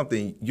working on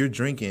something, you're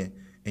drinking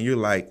and you're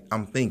like,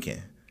 I'm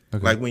thinking.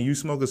 Okay. Like when you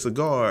smoke a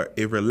cigar,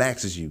 it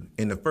relaxes you.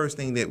 And the first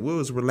thing what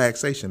does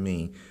relaxation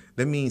mean?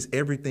 That means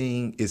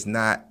everything is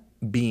not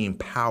being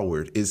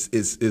powered.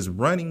 It's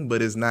running,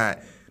 but it's not,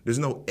 there's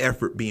no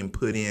effort being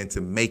put in to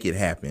make it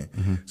happen.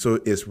 Mm-hmm. So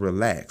it's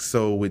relaxed.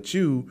 So with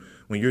you,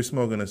 when you're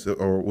smoking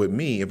or with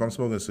me, if I'm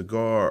smoking a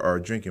cigar or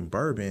drinking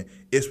bourbon,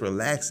 it's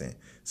relaxing.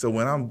 So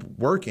when I'm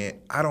working,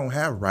 I don't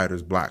have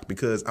writer's block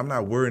because I'm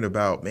not worried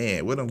about,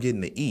 man, what I'm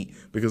getting to eat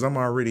because I'm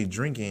already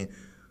drinking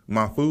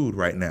my food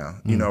right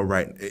now,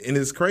 right? And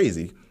it's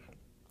crazy.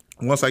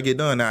 Once I get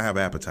done, now I have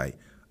appetite.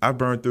 I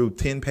burned through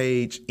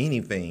 10-page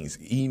anythings,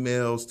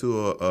 emails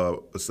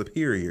to a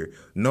superior,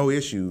 no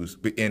issues,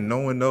 and no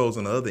one knows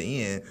on the other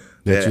end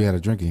that you had a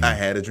drink in your hand. I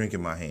had a drink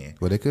in my hand.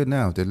 Well, they could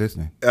now if they're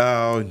listening.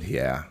 Oh,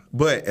 yeah.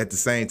 But at the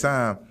same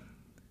time,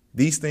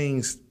 these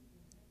things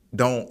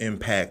don't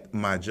impact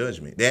my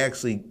judgment. They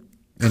actually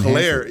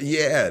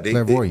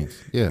clairvoyance.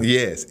 Yeah.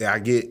 Yes, I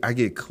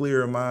get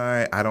clearer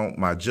mind.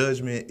 My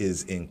judgment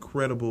is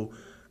incredible,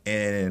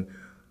 and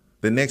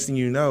the next thing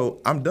you know,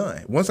 I'm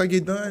done. Once I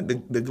get done,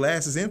 the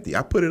glass is empty.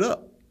 I put it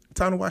up.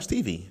 Time to watch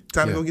TV.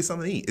 Time to go get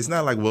something to eat. It's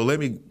not like, well, let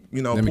me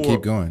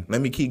keep going.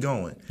 Let me keep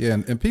going. Yeah,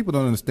 and people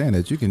don't understand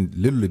that you can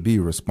literally be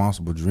a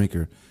responsible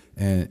drinker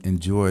and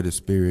enjoy the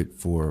spirit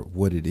for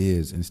what it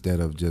is instead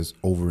of just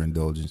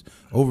overindulgence.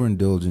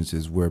 Overindulgence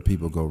is where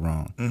people go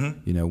wrong.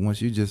 Mm-hmm.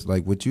 Once you just,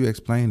 like what you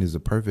explained is a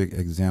perfect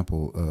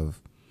example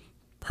of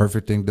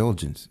perfect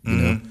indulgence.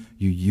 You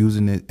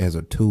using it as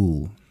a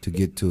tool to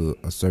get to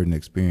a certain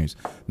experience.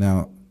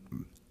 Now,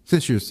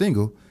 since you're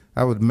single,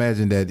 I would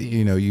imagine that,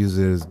 use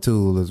it as a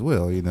tool as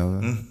well,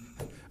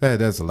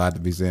 That's a lot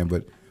to be saying,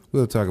 but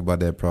we'll talk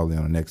about that probably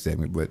on the next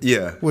segment. But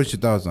yeah, what's your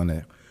thoughts on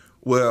that?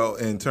 Well,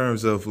 in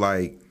terms of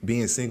like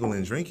being single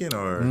and drinking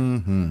or,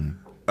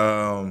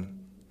 I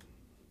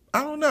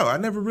don't know. I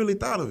never really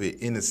thought of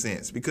it in a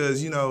sense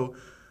because,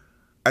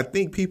 I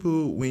think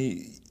people,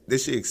 they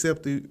should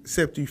accept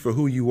you for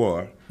who you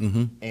are.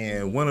 Mm-hmm.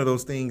 And one of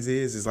those things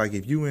is like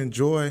if you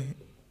enjoy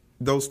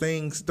those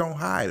things, don't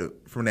hide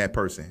from that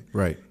person.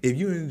 Right. If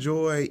you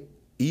enjoy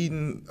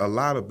eating a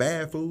lot of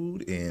bad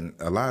food and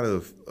a lot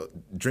of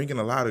drinking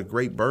a lot of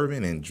great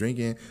bourbon and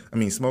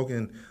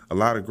smoking a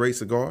lot of great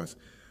cigars,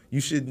 you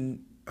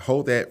shouldn't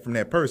hold that from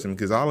that person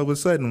because all of a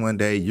sudden one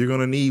day you're going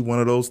to need one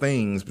of those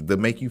things to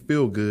make you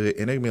feel good.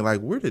 And they're going to be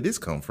like, where did this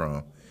come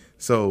from?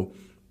 So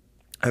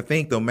I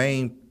think the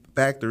main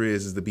factor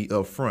is to be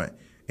upfront.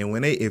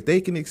 And if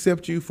they can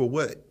accept you for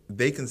what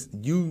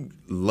you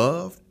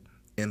love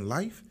in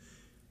life,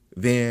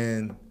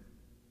 then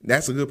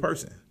that's a good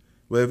person.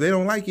 But if they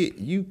don't like it,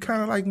 you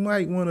kind of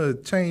might want to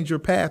change your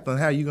path on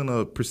how you're going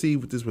to proceed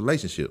with this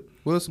relationship.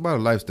 Well, it's about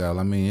a lifestyle.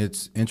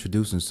 It's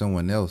introducing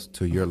someone else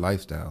to your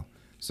lifestyle.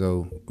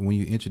 So when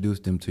you introduce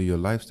them to your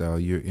lifestyle,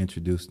 you're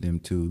introducing them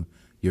to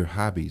your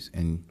hobbies.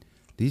 And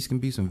these can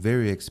be some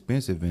very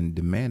expensive and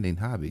demanding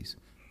hobbies.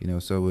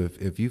 So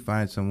if you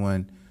find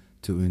someone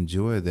to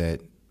enjoy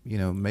that,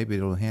 maybe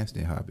it'll enhance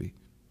their hobby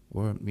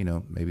or,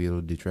 maybe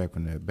it'll detract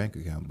from their bank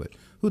account. But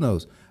who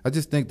knows? I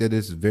just think that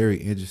it's very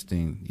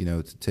interesting,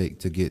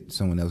 to get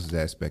someone else's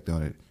aspect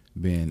on it,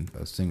 being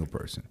a single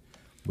person.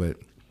 But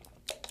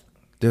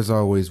there's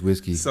always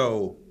whiskey.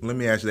 So let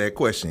me ask you that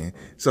question.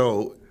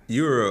 So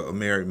you're a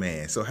married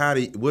man. So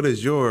what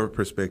is your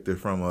perspective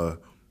from a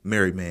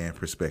married man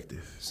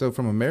perspective? So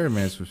from a married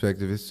man's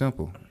perspective, it's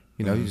simple.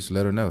 You just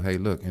let her know, hey,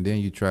 look, and then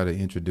you try to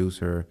introduce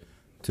her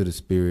to the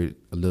spirit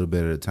a little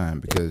bit at a time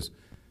because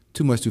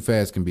too much too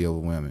fast can be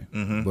overwhelming.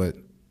 Mm-hmm. But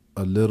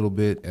a little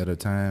bit at a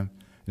time.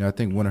 I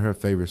think one of her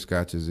favorite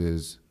scotches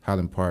is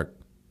Highland Park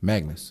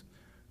Magnus.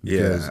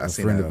 Because a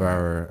friend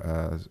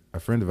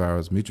of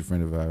ours, mutual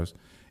friend of ours,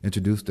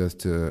 introduced us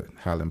to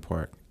Highland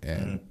Park,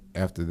 and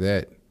after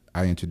that,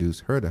 I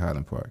introduced her to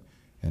Highland Park,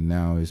 and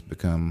now it's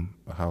become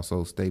a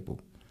household staple.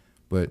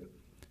 But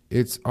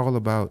it's all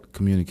about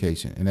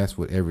communication, and that's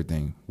what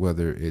everything,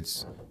 whether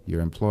it's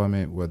your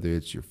employment, whether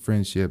it's your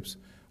friendships,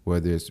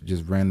 whether it's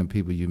just random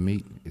people you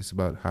meet, it's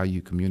about how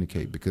you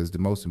communicate, because the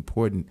most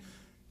important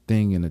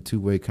thing in a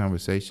two-way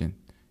conversation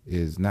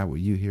is not what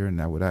you hear and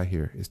not what I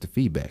hear. It's the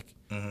feedback.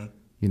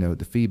 Mm-hmm.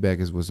 The feedback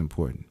is what's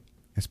important.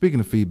 And speaking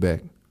of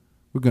feedback,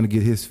 we're going to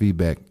get his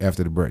feedback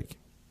after the break.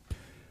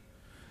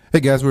 Hey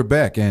guys, we're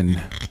back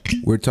and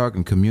we're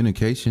talking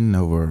communication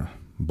over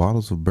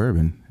bottles of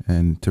bourbon.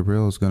 And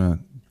Tarel is going to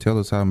tell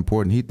us how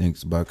important he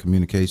thinks about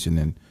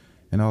communication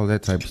and all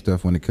that type of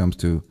stuff when it comes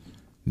to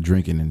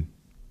drinking and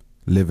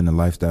living the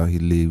lifestyle he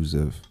lives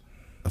of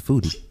a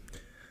foodie.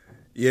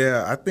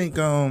 Yeah, I think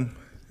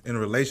in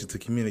relation to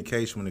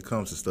communication when it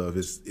comes to stuff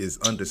is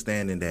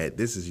understanding that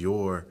this is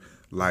your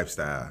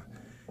lifestyle.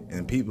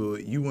 And people,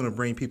 you want to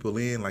bring people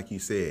in, like you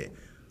said,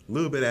 a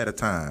little bit at a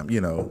time. You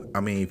know,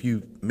 I mean, if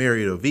you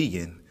married a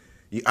vegan,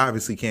 you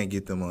obviously can't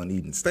get them on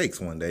eating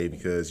steaks one day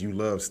because you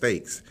love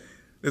steaks.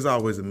 There's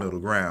always a middle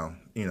ground,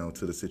 you know,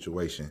 to the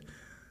situation.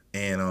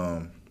 And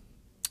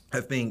I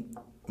think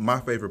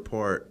my favorite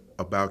part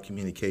about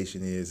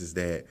communication is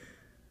that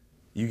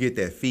you get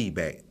that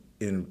feedback.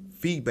 And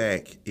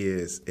feedback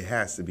it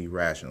has to be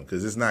rational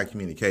because it's not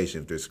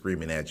communication if they're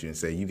screaming at you and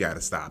say you got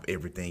to stop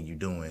everything you're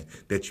doing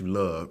that you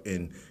love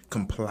and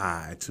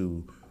comply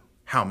to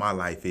how my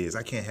life is.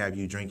 I can't have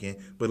you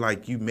drinking, but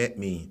like you met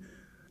me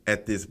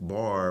at this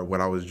bar when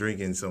I was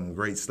drinking some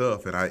great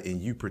stuff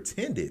and you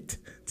pretended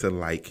to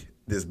like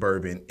this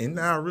bourbon and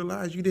now I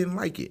realize you didn't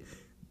like it.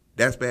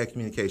 That's bad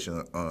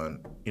communication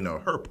on, you know,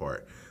 her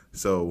part.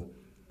 So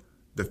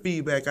the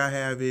feedback I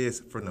have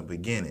is from the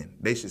beginning.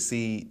 They should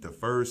see the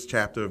first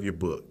chapter of your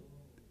book.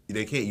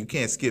 You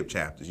can't skip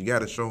chapters. You got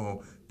to show them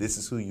this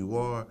is who you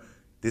are,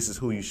 this is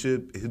who you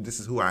should, this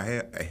is who I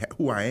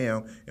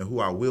am, and who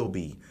I will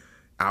be.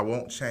 I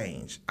won't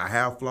change. I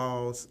have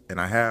flaws, and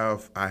I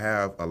have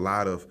a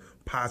lot of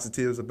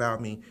positives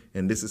about me,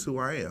 and this is who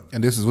I am.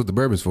 And this is what the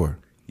bourbon's for.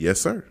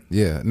 Yes, sir.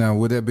 Yeah. Now,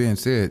 with that being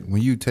said,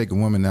 when you take a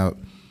woman out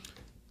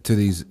to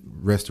these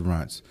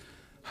restaurants,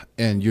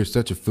 and you're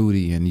such a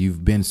foodie and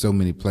you've been so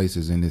many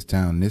places in this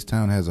town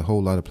has a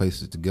whole lot of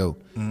places to go.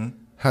 Mm-hmm.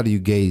 How do you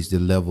gauge the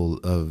level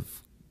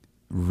of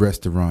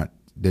restaurant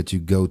that you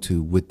go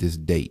to with this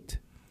date?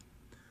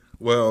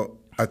 Well,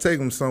 I take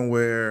them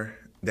somewhere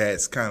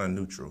that's kind of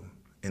neutral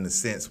in the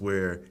sense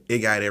where it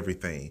got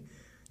everything.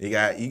 You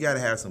got to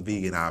have some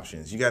vegan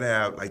options. You got to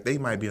have, like, they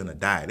might be on a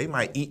diet. They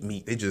might eat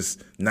meat. They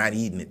just not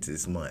eating it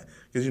this month.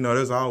 Because, you know,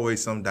 there's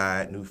always some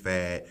diet, new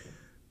fad,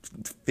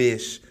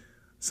 fish,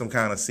 some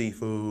kind of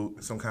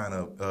seafood, some kind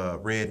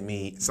of red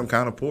meat, some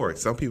kind of pork.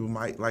 Some people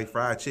might like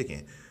fried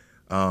chicken.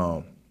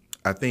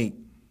 I think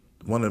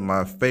one of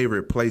my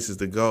favorite places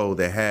to go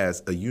that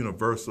has a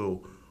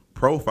universal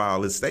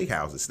profile is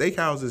steakhouses.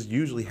 Steakhouses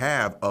usually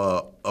have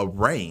a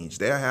range.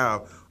 They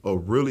have a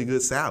really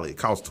good salad. It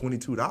costs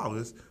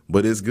 $22,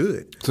 but it's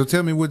good. So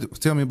tell me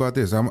about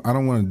this. I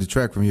don't want to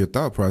detract from your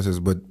thought process,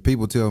 but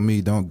people tell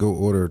me don't go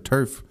order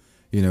turf,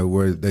 you know,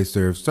 where they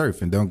serve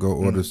surf, and don't go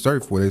order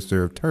surf where they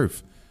serve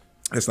turf.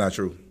 That's not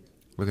true.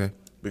 Okay.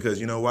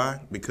 Because you know why?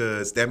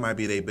 Because that might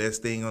be their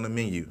best thing on the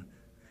menu.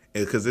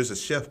 Because there's a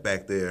chef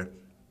back there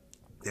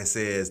that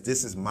says,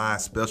 this is my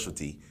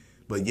specialty.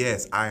 But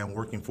yes, I am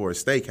working for a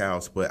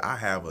steakhouse, but I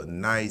have a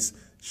nice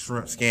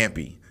shrimp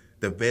scampi,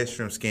 the best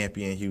shrimp scampi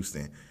in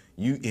Houston.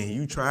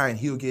 You try and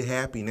he'll get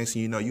happy. Next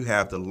thing you know, you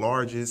have the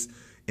largest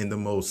and the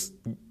most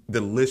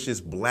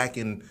delicious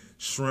blackened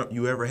shrimp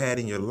you ever had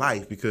in your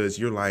life because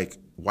you're like,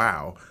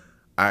 wow,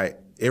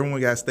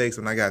 everyone got steaks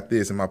and I got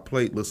this, and my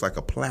plate looks like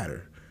a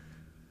platter.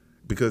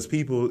 Because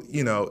people,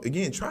 you know,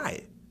 again, try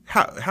it.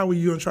 How are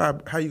you gonna try?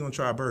 How are you gonna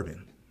try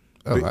bourbon?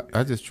 Oh,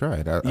 I just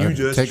tried. I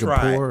just take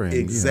try a pour and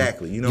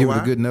exactly. You know give why?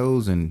 it a good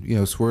nose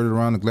and squirt it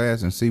around the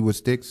glass and see what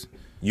sticks.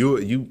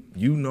 You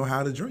know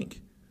how to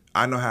drink.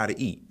 I know how to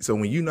eat. So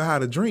when you know how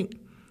to drink,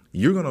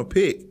 you're gonna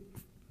pick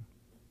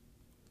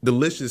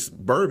delicious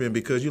bourbon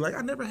because you're like,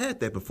 I never had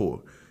that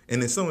before.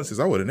 And then someone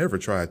says, I would have never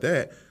tried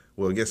that.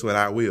 Well, guess what?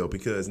 I will,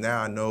 because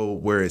now I know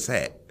where it's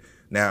at.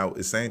 Now, it's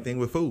the same thing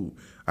with food.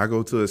 I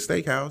go to a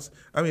steakhouse.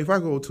 I mean, if I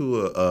go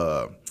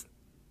to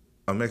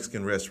a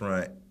Mexican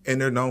restaurant and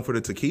they're known for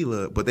the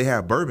tequila, but they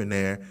have bourbon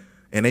there,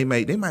 and they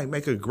might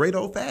make a great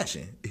old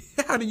fashioned.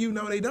 How do you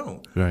know they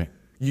don't? Right.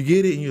 You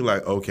get it and you're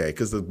like, okay,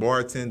 because the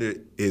bartender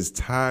is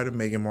tired of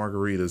making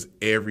margaritas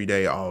every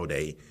day, all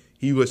day.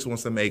 He just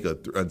wants to make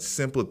a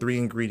simple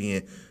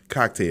 3-ingredient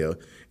cocktail.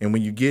 And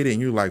when you get it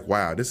and you're like,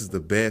 wow, this is the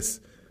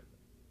best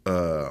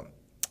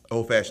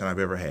old fashioned I've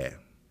ever had.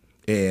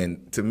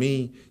 And to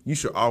me, you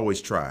should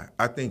always try.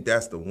 I think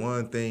that's the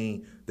one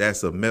thing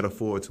that's a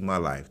metaphor to my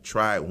life.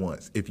 Try it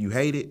once. If you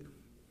hate it,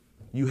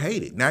 you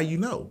hate it. Now you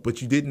know,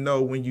 but you didn't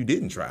know when you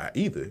didn't try it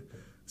either.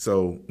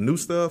 So new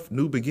stuff,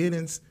 new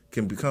beginnings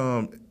can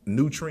become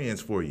new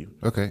trends for you.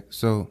 Okay,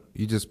 so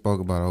you just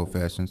spoke about old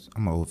fashions.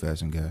 I'm an old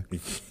fashioned guy.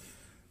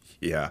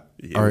 Yeah.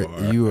 Are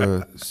you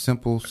a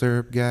simple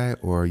syrup guy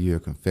or are you a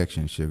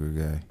confection sugar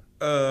guy?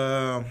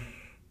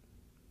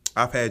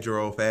 I've had your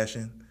old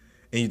fashioned,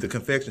 and the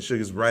confection sugar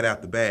is right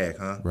out the bag,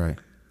 huh? Right.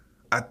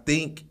 I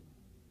think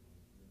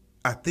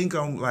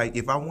I'm like,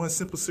 if I want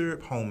simple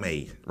syrup,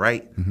 homemade,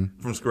 right?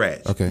 From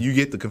scratch. Okay. You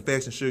get the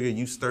confection sugar,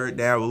 you stir it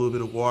down with a little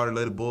bit of water,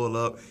 let it boil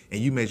up, and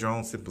you make your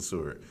own simple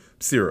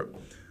syrup.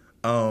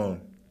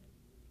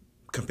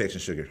 Confection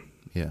sugar.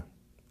 Yeah.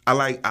 I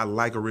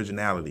like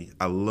originality.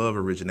 I love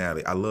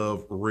originality. I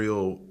love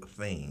real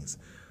things,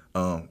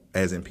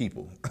 as in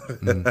people.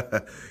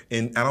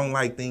 And I don't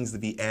like things to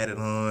be added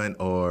on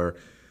or,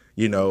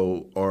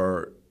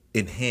 or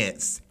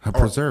enhanced or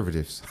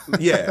Preservatives.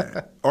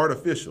 yeah,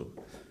 artificial.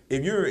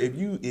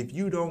 If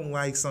you don't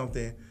like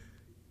something,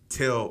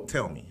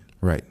 tell me.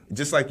 Right.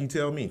 Just like you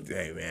tell me,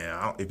 hey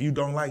man, if you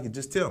don't like it,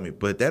 just tell me.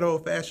 But that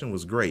old fashioned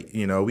was great.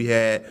 We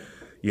had,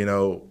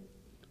 the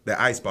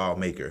ice ball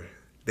maker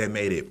that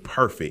made it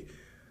perfect.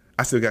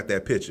 I still got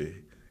that picture,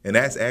 and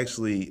that's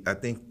actually, I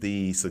think,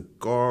 the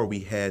cigar we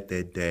had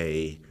that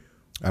day.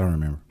 I don't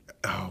remember.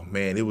 Oh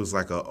man, it was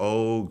like an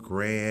old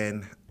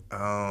grand.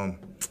 I'll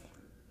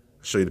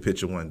show you the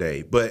picture one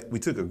day. But we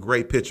took a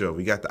great picture of it.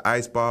 We got the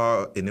ice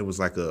ball, and it was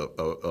like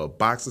a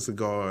box of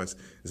cigars.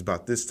 It's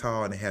about this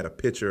tall, and it had a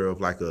picture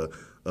of like a.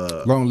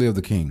 Long live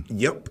the king.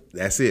 Yep,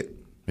 that's it.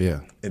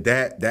 Yeah. And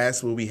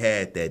that's what we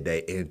had that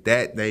day, and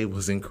that day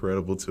was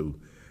incredible too.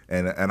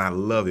 And I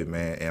love it,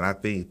 man. And I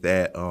think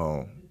that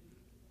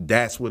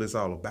that's what it's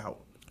all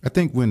about. I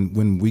think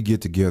when we get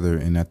together,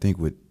 and I think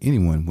with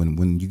anyone,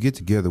 when you get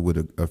together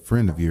with a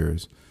friend of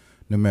yours,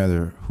 no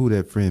matter who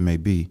that friend may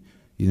be,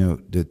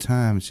 the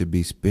time should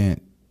be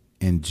spent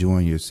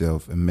enjoying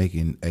yourself and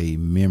making a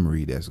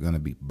memory that's going to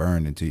be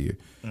burned into you.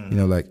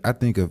 Like I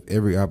think of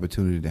every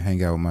opportunity to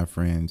hang out with my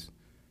friends,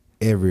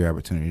 every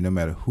opportunity, no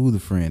matter who the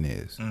friend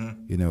is,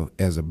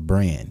 as a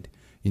brand.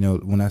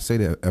 When I say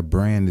that a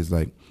brand is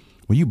like,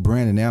 when you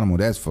brand an animal,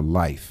 that's for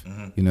life.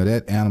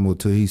 That animal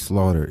till he's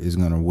slaughtered is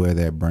going to wear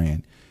that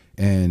brand.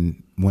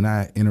 And when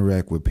I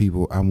interact with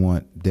people, I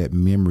want that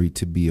memory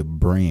to be a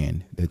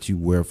brand that you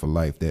wear for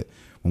life. That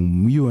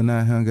when you and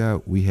I hung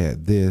out, we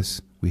had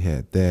this, we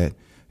had that,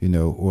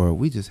 or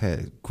we just had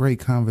a great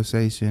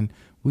conversation.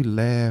 We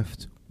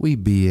laughed, we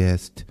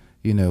BS'd,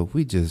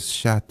 we just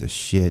shot the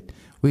shit.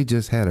 We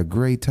just had a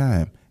great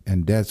time.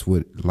 And that's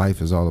what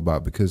life is all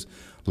about, because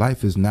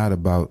life is not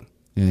about,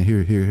 and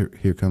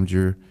here comes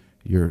your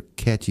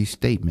catchy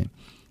statement.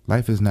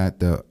 Life is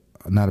not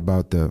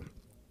about the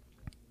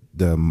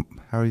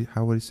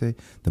how would he say,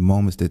 the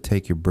moments that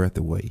take your breath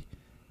away.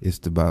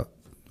 It's about,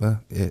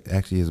 it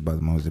actually is about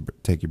the moments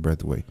that take your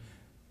breath away.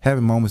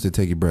 Having moments that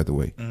take your breath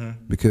away,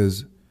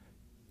 because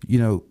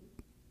you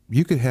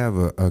could have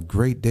a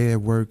great day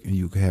at work and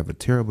you could have a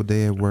terrible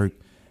day at work.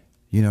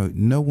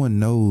 No one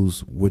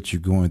knows what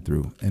you're going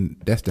through, and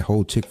that's the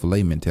whole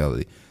Chick-fil-A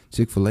mentality.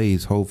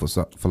 Chick-fil-A's whole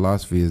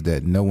philosophy is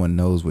that no one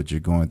knows what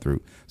you're going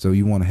through. So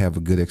you want to have a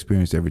good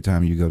experience every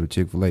time you go to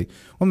Chick-fil-A.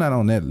 Well, not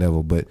on that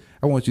level, but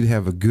I want you to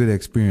have a good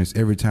experience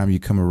every time you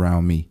come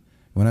around me.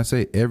 When I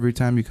say every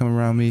time you come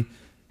around me,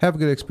 have a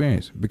good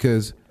experience,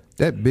 because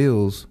that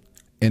builds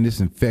and it's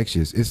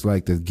infectious. It's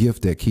like the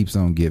gift that keeps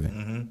on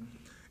giving.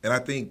 And I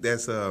think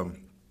that's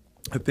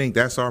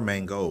our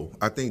main goal.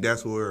 I think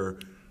that's where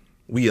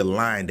we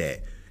aligned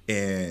at.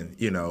 And,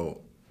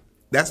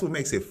 that's what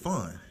makes it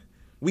fun.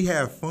 We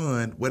have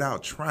fun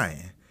without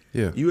trying.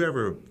 Yeah. You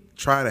ever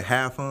try to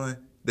have fun?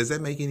 Does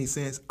that make any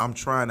sense? I'm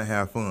trying to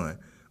have fun.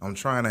 I'm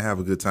trying to have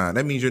a good time.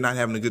 That means you're not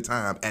having a good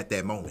time at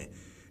that moment.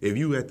 If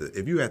you at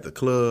the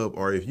club,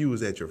 or if you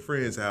was at your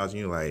friend's house and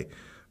you're like,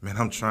 man,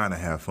 I'm trying to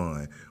have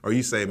fun, or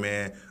you say,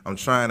 man, I'm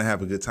trying to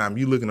have a good time,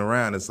 you looking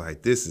around, it's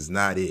like, this is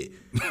not it.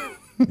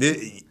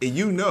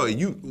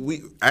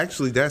 We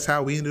actually, that's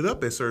how we ended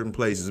up at certain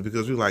places,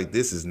 because we're like,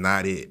 this is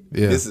not it.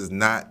 Yeah. This is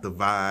not the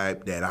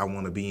vibe that I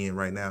want to be in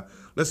right now.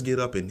 Let's get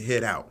up and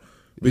head out.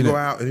 We go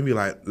out and then be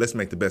like, let's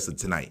make the best of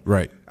tonight.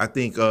 Right. I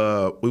think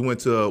we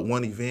went to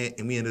one event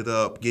and we ended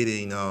up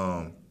getting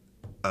Yamazaki.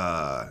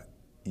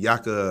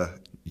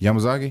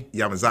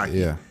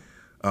 Yeah.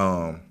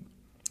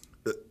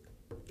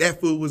 That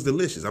food was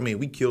delicious. I mean,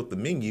 we killed the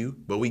menu,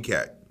 but we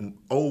got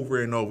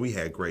over and over. We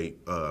had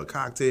great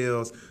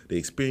cocktails. The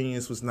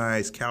experience was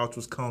nice. Couch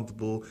was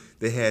comfortable.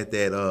 They had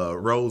that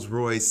Rolls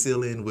Royce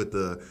ceiling with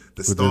the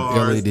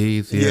stars. The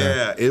LEDs.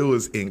 Yeah, it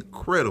was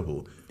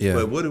incredible. Yeah.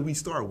 But what did we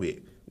start with?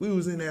 We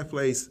was in that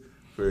place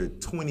for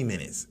 20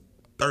 minutes,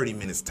 30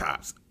 minutes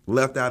tops.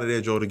 Left out of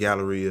there, drove to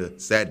Galleria,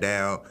 sat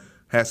down,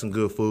 had some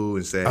good food,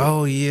 and said,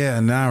 oh, yeah.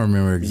 Now I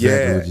remember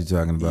exactly what you're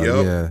talking about.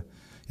 Yep. Yeah.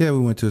 Yeah, we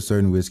went to a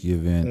certain whiskey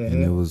event,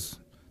 and it was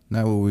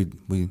not what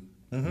we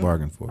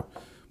bargained for.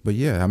 But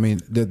yeah, I mean,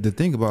 the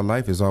thing about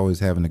life is always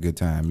having a good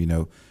time.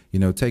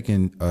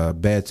 Taking a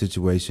bad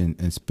situation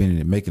and spinning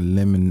it, making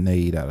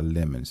lemonade out of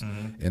lemons.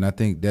 And I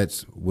think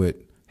that's what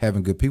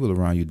having good people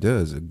around you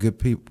does. Good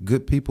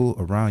people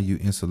around you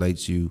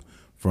insulates you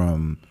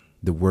from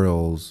the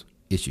world's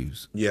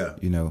issues. Yeah.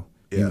 You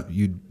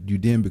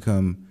then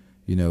become,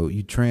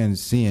 you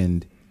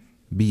transcend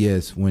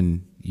BS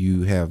when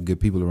you have good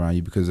people around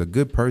you, because a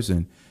good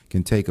person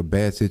can take a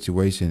bad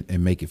situation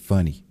and make it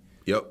funny.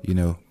 Yep.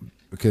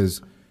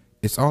 Because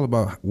it's all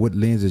about what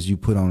lenses you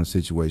put on a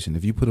situation.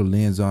 If you put a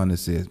lens on that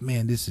says,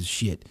 man, this is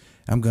shit,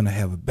 I'm going to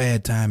have a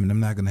bad time and I'm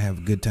not going to have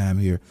a good time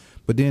here.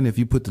 But then if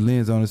you put the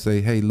lens on and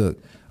say, hey,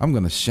 look, I'm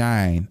going to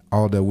shine,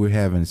 although we're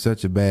having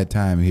such a bad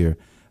time here,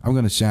 I'm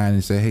going to shine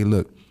and say, hey,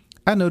 look,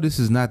 I know this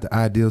is not the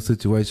ideal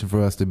situation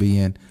for us to be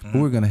in, but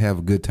we're going to have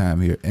a good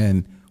time here.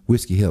 And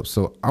whiskey helps.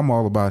 So I'm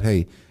all about,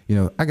 hey, you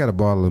know, I got a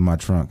bottle in my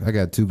trunk. I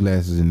got 2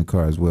 glasses in the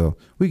car as well.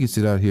 We can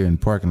sit out here in the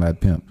parking lot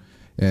pimp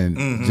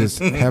and just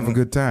have a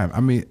good time.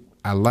 I mean,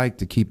 I like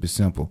to keep it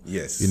simple.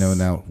 Yes. You know,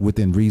 now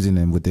within reason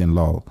and within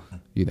law,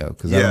 you know,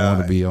 because I don't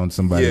want to be on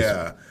somebody's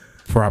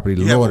property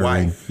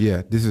loitering.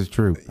 Yeah, this is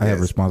true. I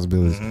have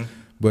responsibilities.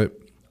 But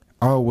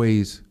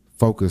always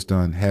focused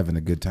on having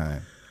a good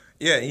time.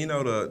 Yeah, you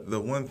know, the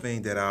one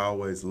thing that I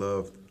always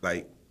loved,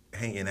 like,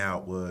 hanging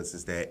out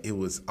is that it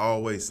was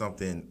always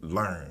something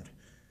learned.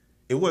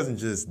 It wasn't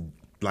just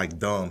like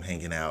dumb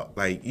hanging out.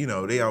 Like, you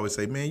know, they always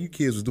say, man, you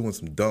kids was doing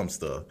some dumb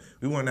stuff.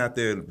 We weren't out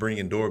there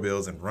bringing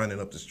doorbells and running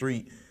up the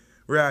street.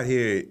 We're out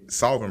here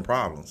solving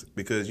problems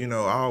because, you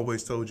know, I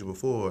always told you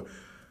before,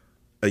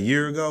 a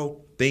year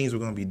ago, things were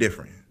going to be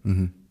different.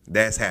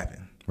 That's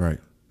happened. Right.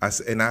 I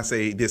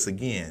say this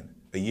again,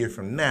 a year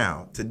from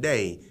now,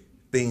 today,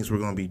 things were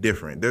going to be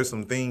different. There's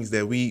some things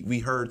that we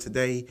heard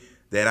today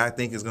that I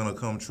think is going to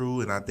come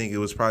true, and I think it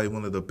was probably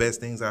one of the best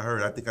things I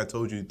heard. I think I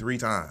told you 3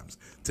 times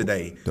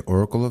today. The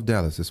Oracle of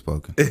Dallas has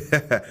spoken.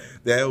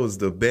 That was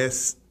the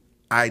best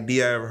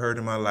idea I ever heard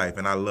in my life,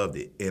 and I loved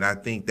it. And I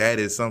think that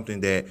is something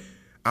that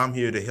I'm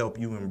here to help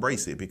you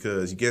embrace it,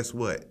 because guess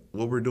what?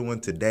 What we're doing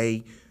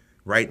today,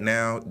 right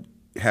now,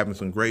 having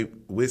some great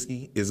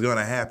whiskey, is going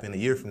to happen a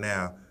year from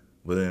now,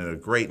 but in a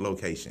great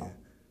location.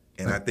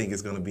 And I think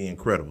it's going to be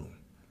incredible.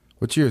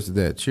 Well, cheers to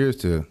that. Cheers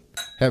to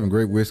having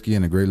great whiskey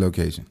in a great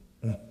location.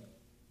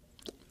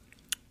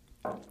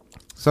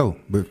 So,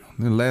 but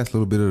in the last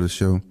little bit of the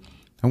show,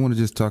 I want to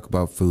just talk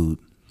about food.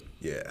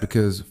 Yeah.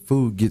 Because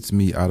food gets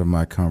me out of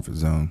my comfort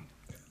zone.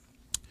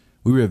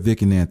 We were at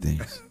Vic and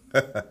Anthony's,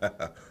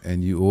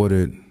 and you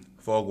ordered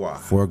foie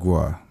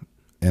gras,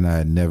 and I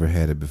had never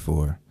had it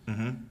before.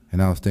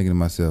 And I was thinking to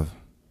myself,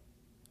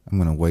 I'm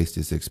going to waste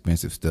this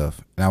expensive stuff.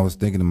 And I was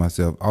thinking to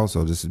myself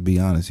also, just to be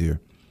honest here,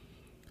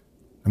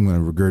 I'm going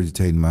to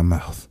regurgitate in my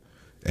mouth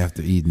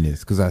after eating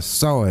this, because I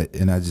saw it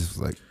and I just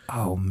was like,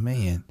 oh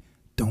man,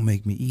 don't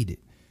make me eat it.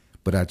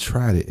 But I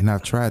tried it, and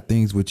I've tried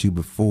things with you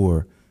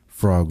before,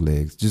 frog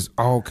legs, just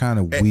all kind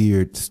of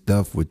weird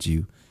stuff with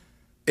you.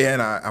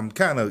 And I'm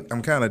kind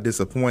of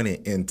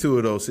disappointed in 2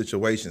 of those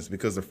situations,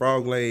 because the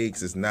frog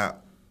legs is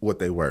not what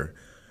they were.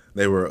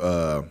 They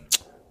were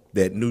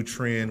that new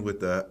trend with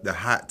the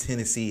hot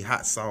Tennessee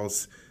hot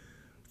sauce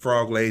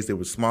frog legs. They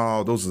were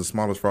small. Those are the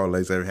smallest frog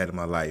legs I ever had in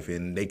my life,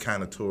 and they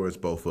kind of tore us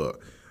both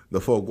up.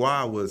 The foie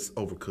gras was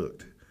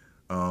overcooked.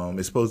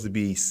 It's supposed to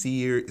be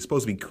seared. It's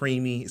supposed to be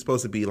creamy. It's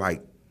supposed to be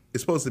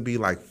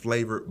like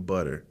flavored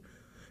butter.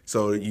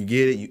 So you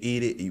get it, you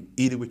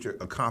eat it with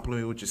a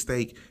compliment with your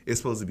steak. It's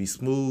supposed to be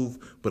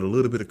smooth, but a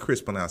little bit of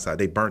crisp on the outside.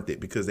 They burnt it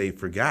because they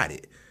forgot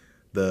it.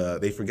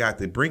 They forgot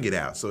to bring it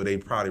out, so they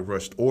probably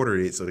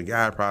ordered it. So the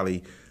guy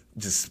probably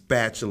just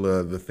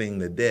spatula the thing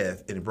to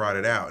death and brought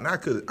it out. And I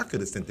could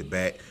have sent it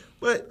back,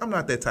 but I'm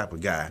not that type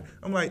of guy.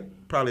 I'm like,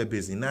 probably a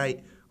busy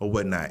night or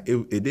whatnot.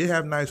 It did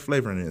have nice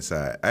flavor on the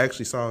inside. I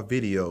actually saw a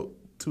video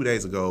 2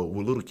 days ago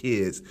where little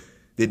kids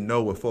didn't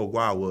know what foie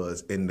gras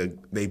was, and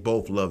they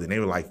both loved it. And they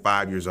were like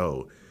 5 years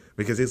old,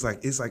 because it's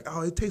like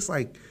oh, it tastes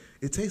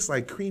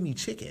like creamy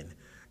chicken,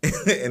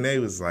 and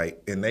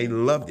they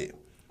loved it.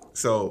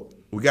 So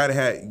you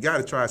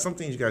gotta try some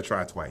things. You gotta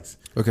try twice.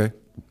 Okay.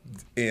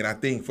 And I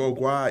think foie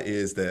gras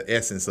is the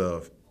essence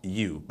of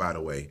you, by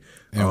the way.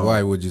 And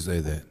why would you say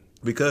that?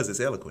 Because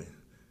it's eloquent.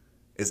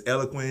 It's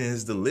eloquent and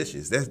it's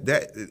delicious.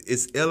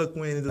 It's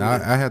eloquent and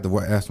delicious. I had to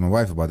ask my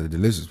wife about the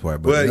delicious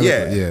part. But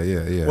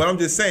yeah. Well, I'm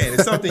just saying,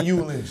 it's something you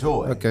will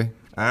enjoy. Okay.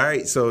 All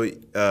right. So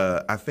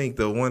I think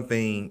the one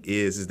thing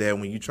is that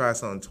when you try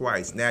something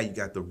twice, now you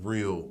got the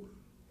real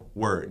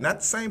word. Not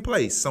the same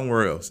place,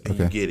 somewhere else, and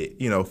you get it.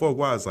 You know, foie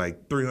gras is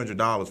like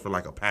 $300 for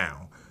like a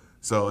pound.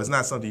 So it's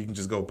not something you can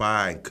just go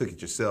buy and cook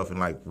it yourself and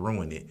like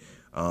ruin it.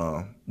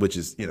 Which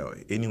is, you know,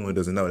 anyone who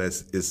doesn't know,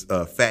 it's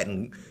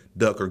fattened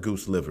duck or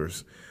goose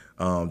livers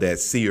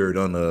that's seared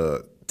on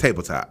the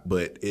tabletop.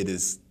 But it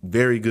is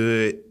very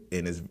good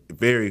and it's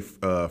very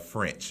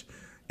French.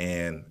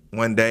 And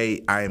one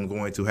day I am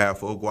going to have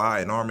foie gras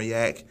in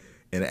Armagnac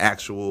in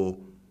actual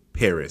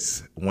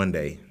Paris one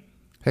day.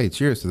 Hey,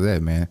 cheers to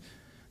that, man.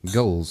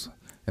 Goals.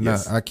 And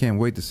yes. I can't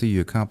wait to see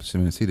you accomplish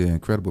them and see the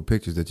incredible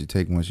pictures that you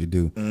take once you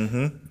do.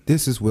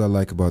 This is what I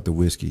like about the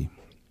whiskey.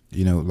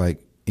 You know,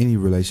 like any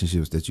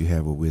relationships that you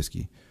have with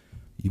whiskey,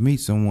 you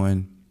meet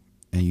someone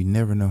and you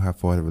never know how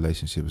far the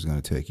relationship is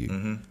going to take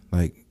you.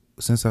 Like,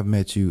 since I've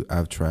met you,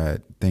 I've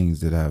tried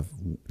things that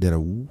are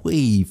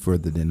way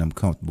further than I'm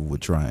comfortable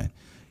with trying.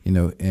 You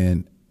know,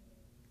 and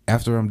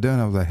after I'm done,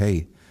 I was like,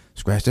 hey,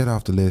 scratch that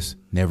off the list.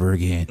 Never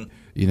again.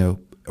 You know,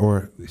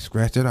 or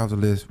scratch that off the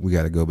list. We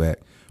got to go back.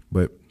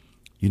 But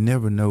you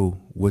never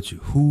know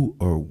who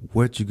or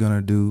what you're going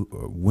to do,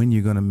 or when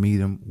you're going to meet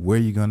them, where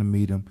you're going to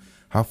meet them,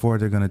 how far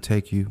they're going to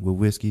take you with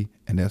whiskey.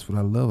 And that's what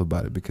I love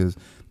about it, because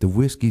the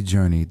whiskey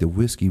journey, the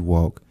whiskey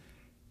walk,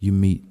 you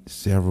meet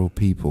several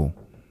people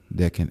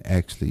that can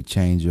actually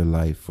change your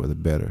life for the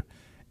better.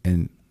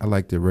 And I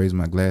like to raise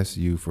my glass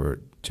to you for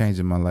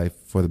changing my life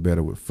for the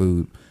better with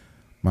food.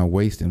 My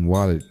waist and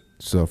wallet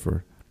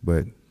suffer,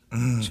 but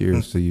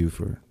cheers to you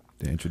for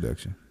the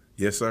introduction.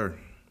 Yes, sir.